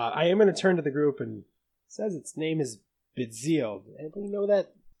 21. I am going to turn to the group and it says its name is Bidziel. Anybody know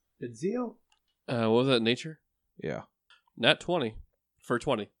that? Bidziel? What was that, nature? Yeah. Nat 20 for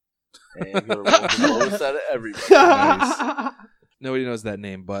 20. And you're gonna roll the lowest out of everybody. Nice. Nobody knows that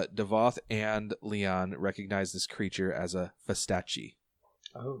name, but Devoth and Leon recognize this creature as a Festachi.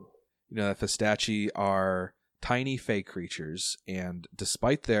 Oh. You know that Festachi are tiny fey creatures, and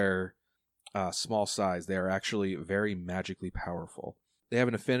despite their small size, they are actually very magically powerful. They have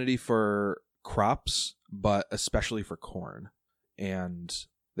an affinity for crops, but especially for corn, and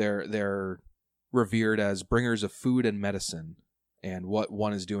they're revered as bringers of food and medicine. And what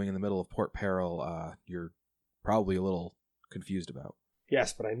one is doing in the middle of Port Peril, you're probably a little confused about.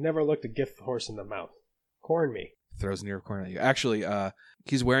 Yes, but I never looked a gift horse in the mouth. Corn me. Throws an ear of corn at you. Actually,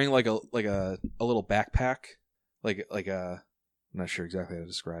 he's wearing like a little backpack, like a I'm not sure exactly how to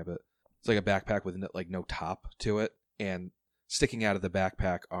describe it. It's like a backpack with like no top to it, and sticking out of the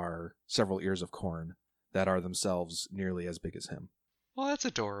backpack are several ears of corn that are themselves nearly as big as him. Well, that's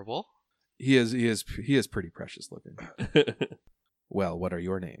adorable. He is pretty precious looking. Well, what are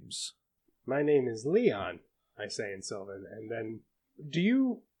your names? My name is Leon, I say in Sylvan, and then Do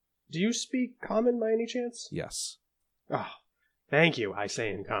you speak common by any chance? Yes. Oh, thank you, I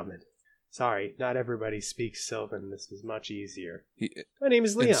say in common. Sorry, not everybody speaks Sylvan. This is much easier. My name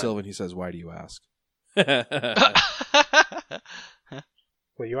is In Leon. Sylvan, he says, "Why do you ask?"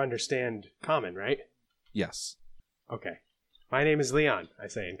 Well, you understand common, right? Yes. Okay. My name is Leon, I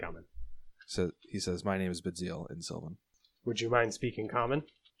say in common. So he says, "My name is Bidziel," in Sylvan. Would you mind speaking common?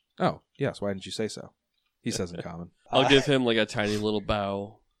 Oh, yes. Why didn't you say so? He says in common. I'll give him like a tiny little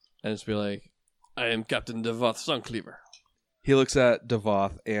bow and just be like, I am Captain Devoth Suncleaver. He looks at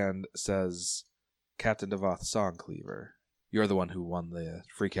Devoth and says, "Captain Devoth Songcleaver, you're the one who won the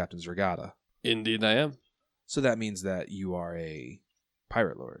Free Captain's Regatta. Indeed I am. So that means that you are a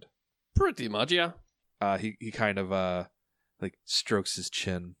pirate lord." Pretty much, yeah. He kind of like strokes his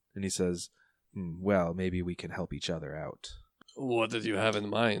chin and he says, "Well, maybe we can help each other out." What did you have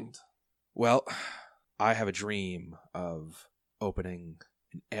in mind? Well, I have a dream of opening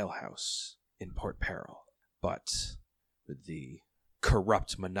an alehouse in Port Peril, but with the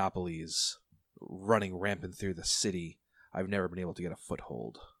corrupt monopolies running rampant through the city, I've never been able to get a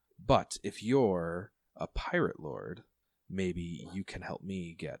foothold. But if you're a pirate lord, maybe you can help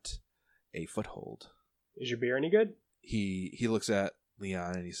me get a foothold. Is your beer any good? He looks at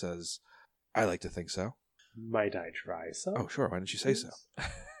Leon and he says, "I like to think so." Might I try some? Oh, sure. Why didn't you say so?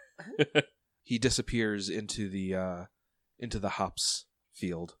 He disappears into the hops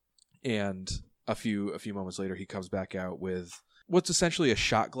field, and a few moments later, he comes back out with what's essentially a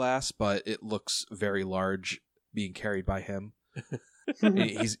shot glass, but it looks very large, being carried by him.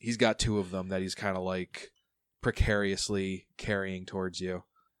 He's got two of them that he's kind of like precariously carrying towards you,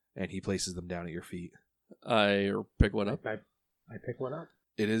 and he places them down at your feet. I pick one up. I pick one up.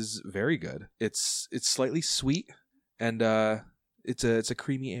 It is very good. It's slightly sweet, and it's a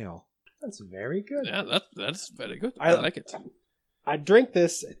creamy ale. That's very good. Yeah, that's very good. I I like it. I drink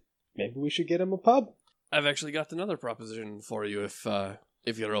this. Maybe we should get him a pub. I've actually got another proposition for you if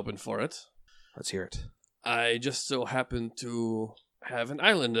you're open for it. Let's hear it. I just so happen to have an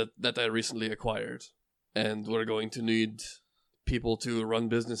island that I recently acquired, and we're going to need people to run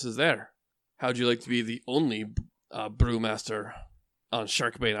businesses there. How'd you like to be the only brewmaster on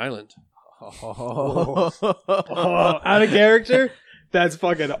Sharkbait Island? Oh, out of character? That's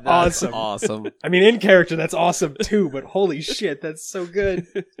fucking That's awesome. awesome. I mean, in character, that's awesome too, but holy shit, that's so good.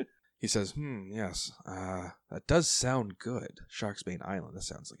 He says, yes, that does sound good. Sharksbane Island, that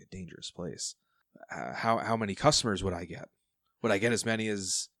sounds like a dangerous place. How many customers would I get? Would I get as many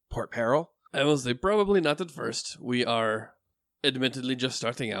as Port Peril? I will say probably not at first. We are admittedly just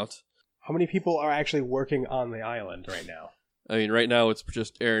starting out. How many people are actually working on the island right now? I mean, right now it's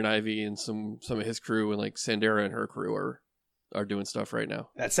just Aaron Ivy and some of his crew, and like Sandera and her crew are doing stuff right now.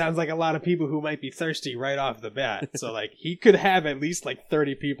 That sounds like a lot of people who might be thirsty right off the bat. So, like, he could have at least, like,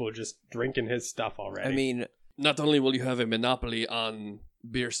 30 people just drinking his stuff already. I mean, Not only will you have a monopoly on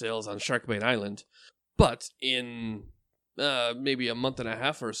beer sales on Sharkbait Island, but in maybe a month and a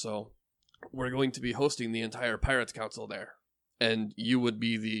half or so, we're going to be hosting the entire Pirates Council there. And you would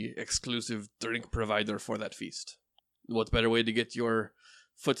be the exclusive drink provider for that feast. What better way to get your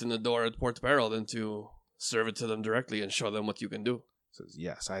foot in the door at Port Peril than to serve it to them directly and show them what you can do? Says,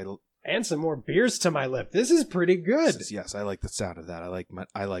 yes, and some more beers to my lip. This is pretty good. Says, yes, I like the sound of that.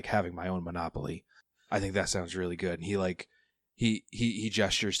 I like having my own monopoly. I think that sounds really good. And he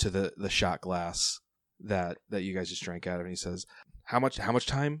gestures to the shot glass that you guys just drank out of, and he says, How much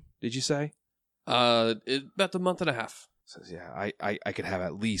time did you say? About a month and a half. Says, yeah, I could have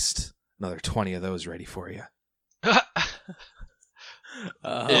at least another 20 of those ready for you.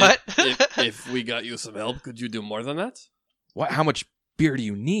 What? if we got you some help, could you do more than that? What? How much beer do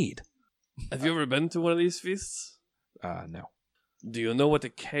you need? Have you ever been to one of these feasts? No. Do you know what a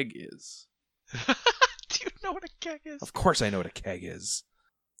keg is? Do you know what a keg is? Of course I know what a keg is.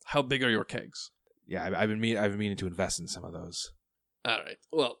 How big are your kegs? Yeah, I've been meaning to invest in some of those. All right.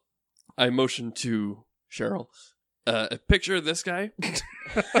 Well, I motioned to Cheryl. Picture this guy,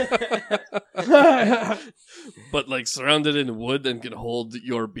 but like surrounded in wood and can hold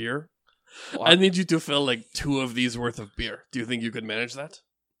your beer. Well, I need you to fill like 2 of these worth of beer. Do you think you could manage that?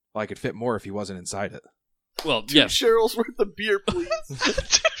 Well, I could fit more if he wasn't inside it. Well, 2 yes. Cheryl's worth of beer, please.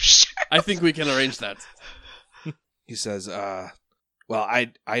 I think we can arrange that. He says, well,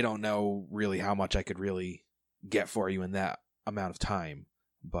 I don't know really how much I could really get for you in that amount of time,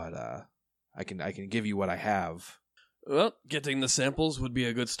 but I can give you what I have. Well, getting the samples would be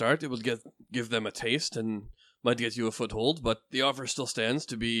a good start. It would give them a taste and might get you a foothold, but the offer still stands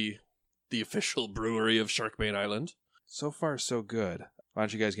to be the official brewery of Sharkbait Island. So far, so good. Why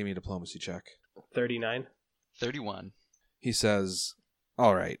don't you guys give me a diplomacy check? 39. 31. He says,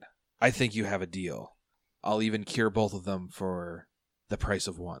 "All right, I think you have a deal. I'll even cure both of them for the price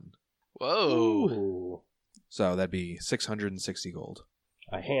of one. Whoa. Ooh. So that'd be 660 gold."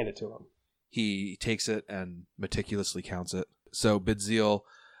 I hand it to him. He takes it and meticulously counts it. So Bidziel,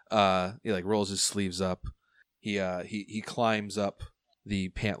 he like rolls his sleeves up. He climbs up the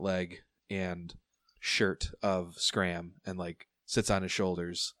pant leg and shirt of Scram and like sits on his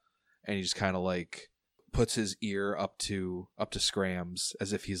shoulders, and he just kind of like puts his ear up to Scram's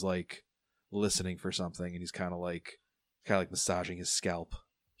as if he's like listening for something, and he's kind of like massaging his scalp.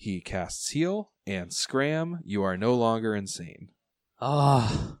 He casts heal, and Scram, you are no longer insane.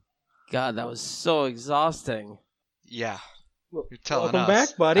 Oh, God, that was so exhausting. Yeah. You're telling Welcome us.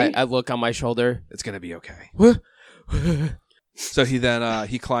 back, buddy. I look on my shoulder. It's gonna be okay. So he then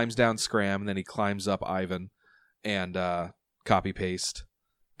he climbs down Scram, and then he climbs up Ivan, and copy paste,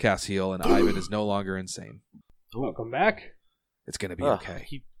 cast heal, and Ivan is no longer insane. Welcome back. It's gonna be Ugh,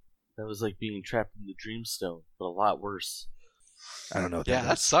 okay. That was like being trapped in the Dreamstone, but a lot worse. I don't know what Yeah, that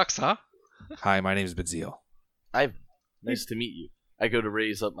that is. sucks, huh? Hi, my name is Bidziel. Nice to meet you. I go to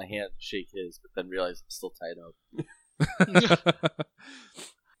raise up my hand and shake his, but then realize I'm still tied up.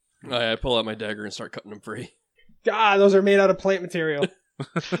 I pull out my dagger and start cutting him free. God, those are made out of plant material.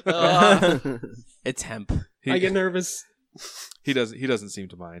 It's hemp. I get nervous. He doesn't seem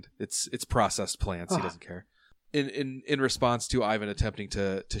to mind. It's processed plants. He doesn't care. In response to Ivan attempting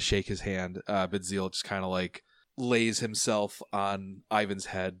to shake his hand, Bidziel just kind of like lays himself on Ivan's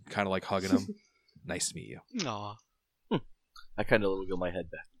head, kind of like hugging him. Nice to meet you. Aw. I kind of wiggle my head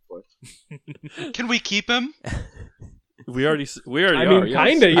back and forth. Can we keep him? We already I are. mean, Yes.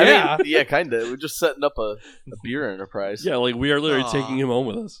 kinda, yeah. I mean, yeah, kind of. We're just setting up a beer enterprise. Yeah, like we are literally Aw. taking him home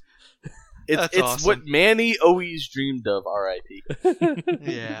with us. That's It's awesome. what Manny always dreamed of, R.I.P.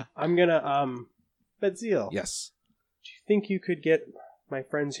 Yeah. I'm gonna, Bedziel, Yes. do you think you could get my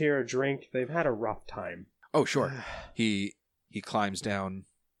friends here a drink? They've had a rough time. Oh, sure. He climbs down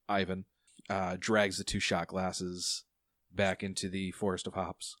Ivan, drags the 2 shot glasses back into the forest of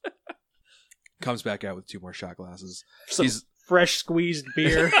hops. Comes back out with 2 more shot glasses. Some He's fresh squeezed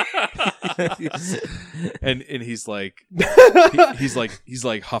beer. and he's like he's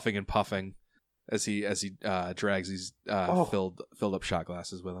like huffing and puffing as he drags these filled up shot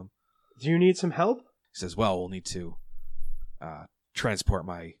glasses with him. Do you need some help? He says, "Well, we'll need to transport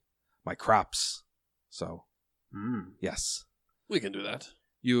my crops." So, yes. We can do that.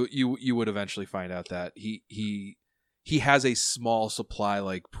 You would eventually find out that he has a small supply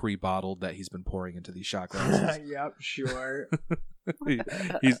like pre-bottled that he's been pouring into these shot glasses. Yep, sure.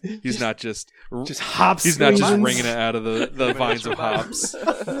 he's not just hops. he's not just squeezins. wringing it out of the vines of hops.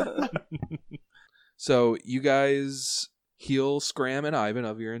 So you guys heal Scram and Ivan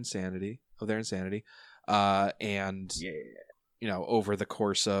of their insanity, and over the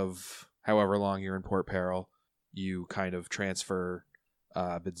course of however long you're in Port Peril, you kind of transfer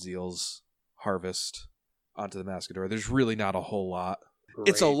Bidziel's harvest onto the Mascador. There's really not a whole lot.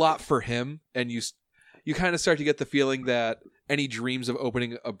 It's a Great. lot for him, and you kind of start to get the feeling that any dreams of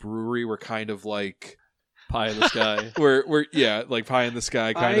opening a brewery were kind of like Pie in the sky. like pie in the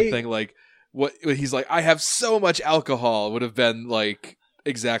sky kind of thing. Like what he's like, I have so much alcohol would have been like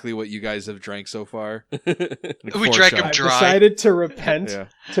exactly what you guys have drank so far. Like We 4 drank 'em shots. I've dry. decided to repent. Yeah.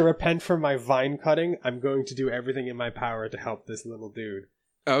 To repent from my vine cutting. I'm going to do everything in my power to help this little dude.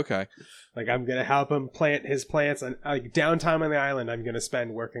 Oh, okay. Like, I'm going to help him plant his plants, and like downtime on the island, I'm going to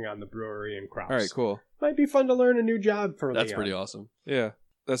spend working on the brewery and crops. All right, cool. Might be fun to learn a new job for That's Leon. pretty awesome. Yeah,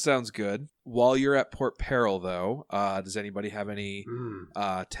 that sounds good. While you're at Port Peril, though, does anybody have any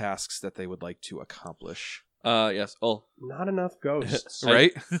tasks that they would like to accomplish? Yes. Oh, Not enough ghosts.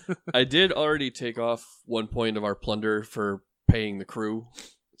 Right? I did already take off 1 point of our plunder for paying the crew,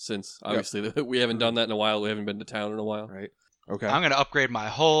 since obviously we haven't done that in a while. We haven't been to town in a while. Right. Okay. I'm gonna upgrade my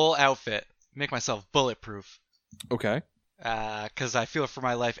whole outfit, make myself bulletproof, Okay. because I feel for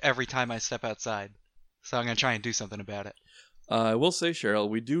my life every time I step outside. So I'm gonna try and do something about it. I will say, Cheryl,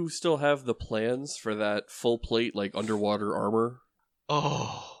 we do still have the plans for that full plate, like underwater armor.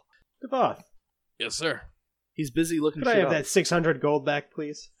 Oh, Devoth, Yes, sir. He's busy looking could I shit have up. that 600 gold back,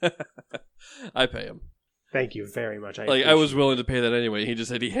 please? I pay him. Thank you very much. I appreciate was it. willing to pay that anyway. He just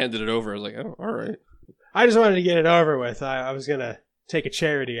said he handed it over. I was like, oh, all right. I just wanted to get it over with. I was going to take a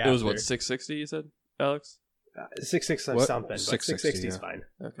charity after. It was what, $660? You said, Alex? 660 What? something, but 660, 660 is yeah. fine.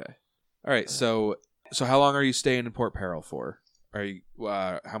 Okay. All right. So how long are you staying in Port Peril for? Are you?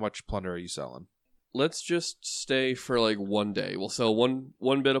 How much plunder are you selling? Let's just stay for like 1 day. We'll sell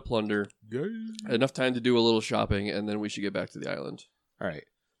one bit of plunder, enough time to do a little shopping, and then we should get back to the island. All right.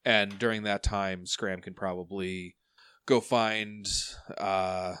 And during that time, Scram can probably go find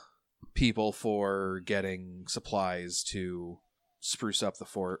people for getting supplies to spruce up the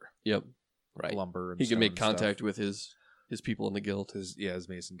fort. Yep. Right. Lumber and He can make stone and contact stuff. with his people in the guild. His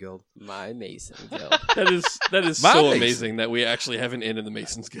Mason Guild. My Mason Guild. That is My so Mason. amazing that we actually have an inn in the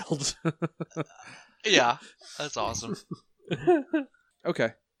Masons Guild. Yeah, that's awesome.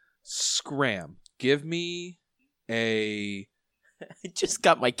 Okay. Scram. Give me a... I just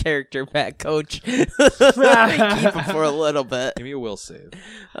got my character back, Coach. Keep him for a little bit. Give me a will save.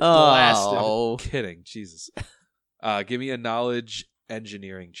 Oh, Kidding. Jesus. Give me a knowledge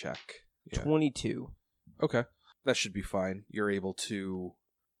engineering check. Yeah. 22. Okay. That should be fine. You're able to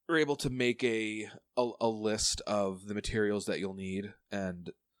make a list of the materials that you'll need, and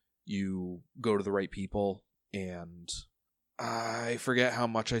you go to the right people, and I forget how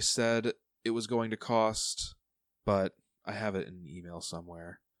much I said it was going to cost, but I have it in an email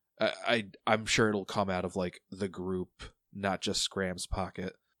somewhere. I'm sure it'll come out of like the group, not just Scram's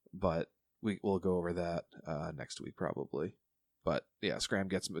pocket, but we'll go over that next week probably. But yeah, Scram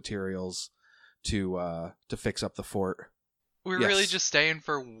gets materials to fix up the fort. We're Yes. really just staying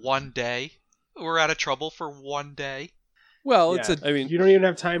for one day. We're out of trouble for one day. Well, Yeah. I mean, You don't even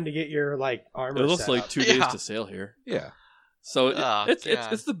have time to get your like armor. it looks set like up. 2 days Yeah. to sail here. yeah. So Oh, it's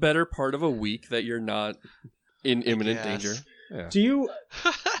God. the better part of a week that you're not in imminent Yes. danger. Yeah.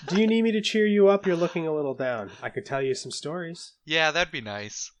 Do you need me to cheer you up? You're looking a little down. I could tell you some stories. Yeah, that'd be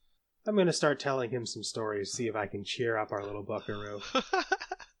nice. I'm gonna start telling him some stories. See if I can cheer up our little buckaroo.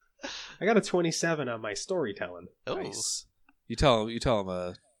 I got a 27 on my storytelling. Oh. Nice. You tell him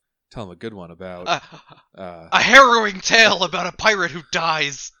a good one about A harrowing tale about a pirate who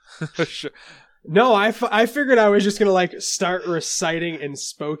dies. Sure. No, I figured I was just gonna like start reciting in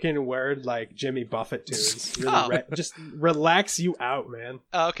spoken word like Jimmy Buffett tunes. Really Oh. just relax you out, man.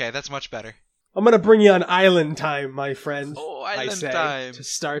 Oh, okay, that's much better. I'm gonna bring you on island time, my friend. Oh, I island say time. to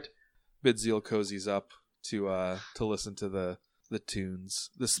start. Bidzeal cozies up to listen to the tunes.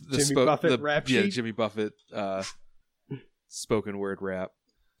 The Jimmy Buffett rap Yeah, sheet? Jimmy Buffett spoken word rap.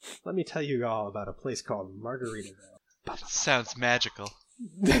 Let me tell you all about a place called Margaritaville. Sounds magical.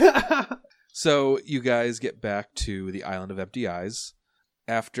 So you guys get back to the island of Empty Eyes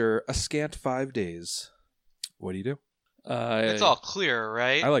after a scant 5 days. What do you do? It's all clear,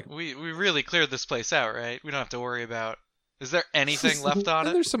 right? I like- we really cleared this place out, right? We don't have to worry about. Is there anything left on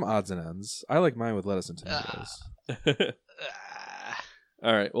it? There's some odds and ends. I like mine with lettuce and tomatoes. Ah.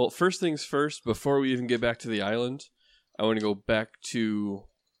 All right. Well, first things first. Before we even get back to the island, I want to go back to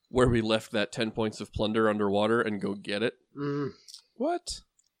where we left that 10 points of plunder underwater and go get it. What?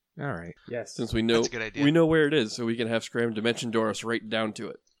 All right. Yes. Since we know That's a good idea. we know where it is, so we can have Scram Dimension door us right down to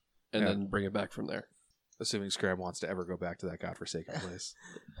it, and Yeah. then bring it back from there. Assuming Scram wants to ever go back to that godforsaken place.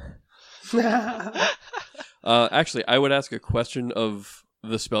 Actually, I would ask a question of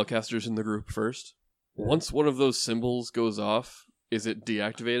the spellcasters in the group first. Once one of those symbols goes off, is it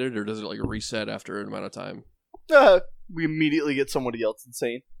deactivated or does it like reset after an amount of time? We immediately get somebody else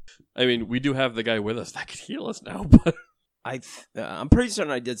insane. I mean, we do have the guy with us that could heal us now, but I'm pretty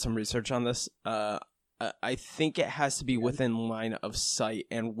certain I did some research on this. I think it has to be within line of sight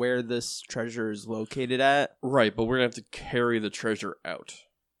and where this treasure is located at. right. But we're gonna have to carry the treasure out,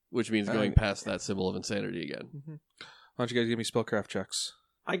 which means going past that symbol of insanity again. Why don't you guys give me spellcraft checks?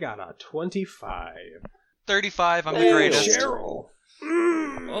 I got a 25. 35. I'm the Hey, greatest. Cheryl.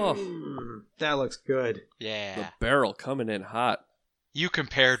 That looks good. Yeah. The barrel coming in hot. You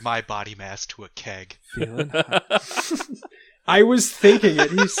compared my body mass to a keg. Feeling? I was thinking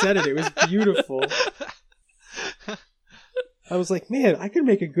it. He said it. It was beautiful. I was like, man, I could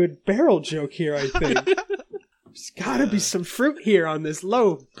make a good barrel joke here, I think. There's gotta be some fruit here on this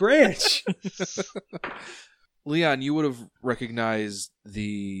low branch. Leon, you would have recognized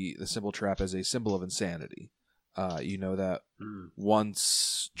the symbol trap as a symbol of insanity. You know that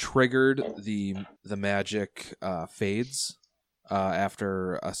once triggered, the magic fades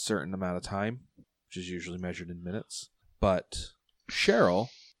after a certain amount of time, which is usually measured in minutes. But Cheryl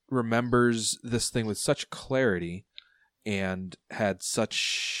remembers this thing with such clarity and got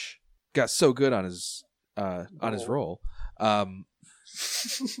so good on his roll.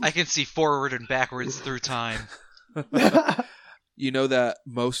 I can see forward and backwards through time. You know that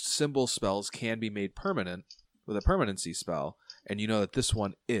most symbol spells can be made permanent with a permanency spell, and you know that this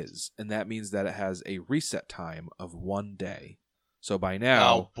one is, and that means that it has a reset time of 1 day. So by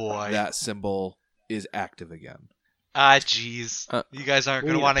now, Oh boy. that symbol is active again. Ah, jeez. You guys aren't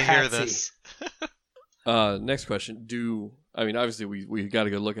we going to need want a to hear patsy. this. Next question. Obviously we got to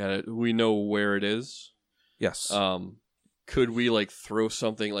go look at it. We know where it is. Yes. Could we like throw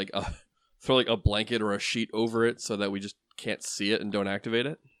something like throw like a blanket or a sheet over it so that we just can't see it and don't activate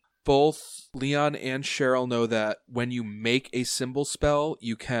it? Both Leon and Cheryl know that when you make a symbol spell,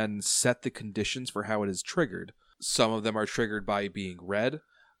 you can set the conditions for how it is triggered. Some of them are triggered by being read.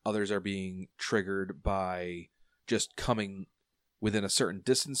 Others are being triggered by just coming within a certain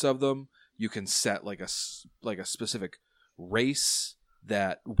distance of them. You can set like a specific race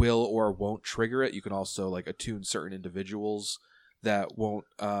that will or won't trigger it. You can also like attune certain individuals that won't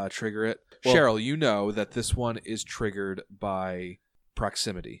trigger it. Well- Cheryl, you know that this one is triggered by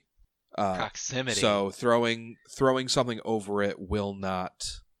proximity. Proximity. So throwing something over it will not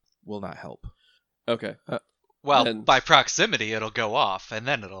help. Okay. well, and- by proximity, it'll go off, and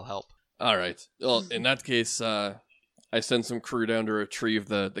then it'll help. All right. Well, in that case, I send some crew down to retrieve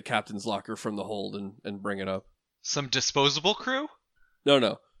the captain's locker from the hold and bring it up. Some disposable crew?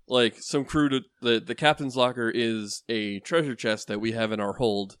 No. Like some crew to the captain's locker is a treasure chest that we have in our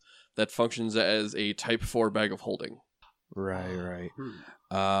hold that functions as a Type 4 bag of holding. Right.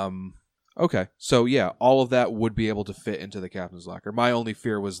 Okay. So yeah, all of that would be able to fit into the captain's locker. My only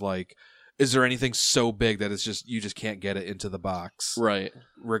fear was like, is there anything so big that it's just you just can't get it into the box, Right.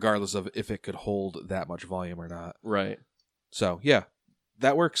 regardless of if it could hold that much volume or not. Right. So yeah,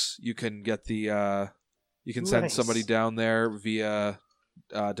 that works. You can get the you can send Nice. somebody down there via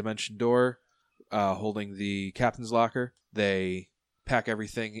Dimension Door, holding the captain's locker. They pack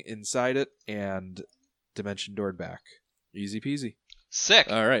everything inside it and Dimension Doored back. Easy peasy.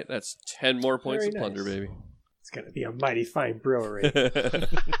 Sick. All right. That's 10 more points Very of plunder, nice. baby. It's going to be a mighty fine brewery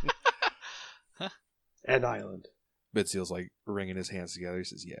and island. Bitseal's like wringing his hands together. He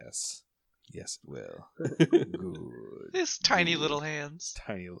says, "Yes, yes, it will." Good. His tiny little hands.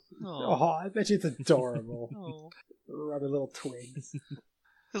 Tiny. Oh, I bet you it's adorable. Oh. Rubber little twigs.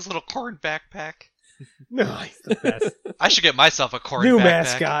 His little corn backpack. No, he's the best. I should get myself a corn New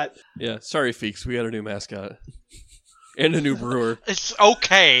backpack. mascot. Yeah. Sorry, Feeks. We got a new mascot. And a new brewer. It's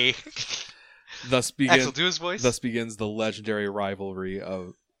okay. Thus Axel, do his voice. Thus begins the legendary rivalry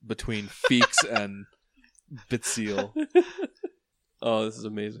between Feeks and Bitseal. Oh, this is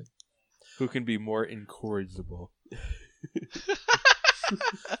amazing. Who can be more incorrigible?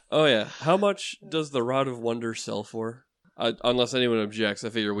 Oh, yeah. How much does the Rod of Wonder sell for? Unless anyone objects, I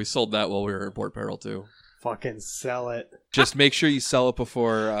figure we sold that while we were in Port Peril, too. Fucking sell it. Just make sure you sell it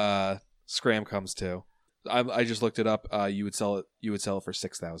before Scram comes too. I just looked it up. You would sell it for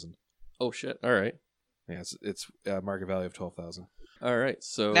 6,000. Oh, shit. All right. Yeah, it's market value of 12,000. All right.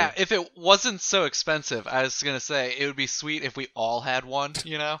 So Now, if it wasn't so expensive, I was gonna say it would be sweet if we all had one,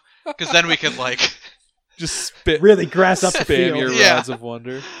 you know, because then we could like, Just spit, Really grass up the spam field. your Yeah. rods of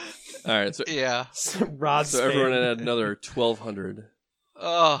wonder. all right. So, yeah. Rod so everyone had another 1,200.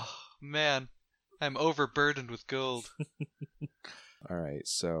 Oh man, I'm overburdened with gold. All right,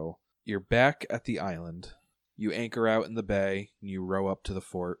 so you're back at the island. You anchor out in the bay, and you row up to the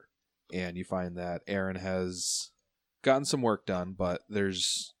fort, and you find that Aaron has gotten some work done, but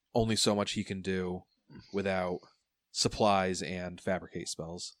there's only so much he can do without supplies and fabricate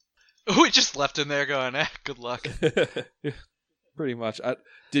spells. We just left him there going, good luck. Pretty much.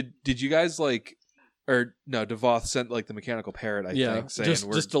 Did you guys like, or no? Devoth sent like the mechanical parrot. I Yeah. think saying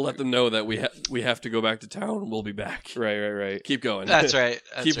Just to let them know that we have to go back to town. We'll be back. right. Keep going. That's right.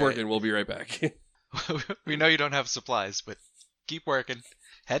 That's Keep right. working. We'll be right back. We know you don't have supplies, but keep working.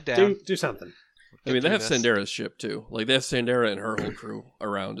 Head down. Do something. I mean, they through have this. Sandera's ship, too. Like, they have Sandera and her whole crew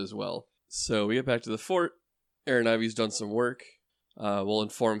around as well. So we get back to the fort. Aaron Ivy's done some work. We'll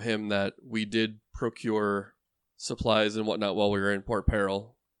inform him that we did procure supplies and whatnot while we were in Port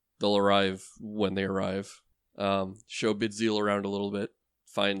Peril. They'll arrive when they arrive. Show Bidzeal around a little bit.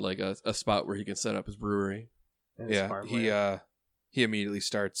 Find, like, a spot where he can set up his brewery. And his Yeah, farmland. he immediately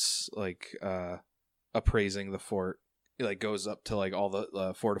starts like appraising the fort. He like goes up to like all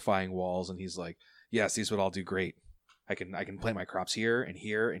the fortifying walls, and he's like, "Yes, these would all do great. I can plant my crops here and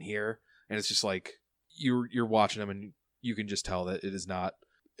here and here." And it's just like you're watching him, and you can just tell that it is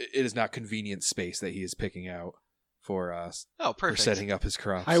not convenient space that he is picking out for Oh, for perfect. setting up his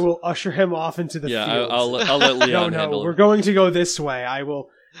crops. I will usher him off into the Yeah, fields. I'll let Leon no, handle we're it. going to go this way. I will.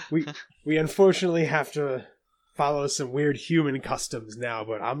 We unfortunately have to follow some weird human customs now,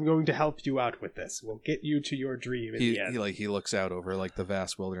 but I'm going to help you out with this. We'll get you to your dream in the end. he looks out over like the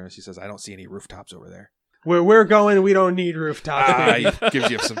vast wilderness. He says, "I don't see any rooftops over there." Where we're going, we don't need rooftops. baby. He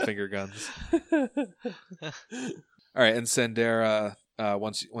gives you some finger guns. All right, and Sandera,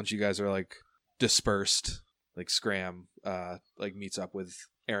 once you guys are like dispersed, like Scram, like meets up with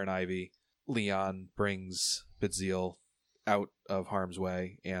Aaron Ivy. Leon brings Bidzeal out of harm's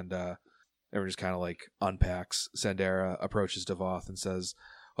way, and everyone just kind of like unpacks. Sandera approaches Devoth and says,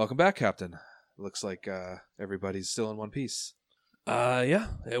 Welcome back, Captain. Looks like everybody's still in one piece. Yeah,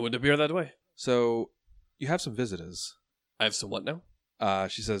 it would appear that way. So, you have some visitors. I have some what now?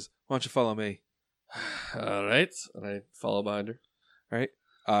 She says, why don't you follow me? All right. And I follow behind her. Right?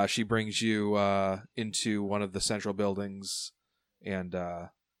 She brings you into one of the central buildings and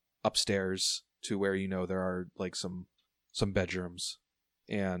upstairs to where you know there are like some bedrooms.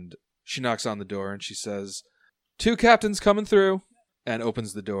 And she knocks on the door and she says, 2 captains coming through, and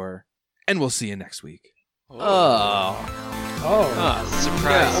opens the door. And we'll see you next week. Oh.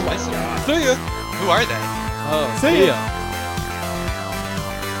 Surprise. Oh my god. See ya! Who are they? Oh, See ya.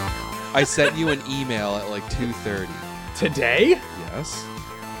 I sent you an email at like 2:30. Today? Yes.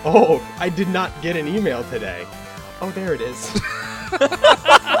 Oh, I did not get an email today. Oh, there it is.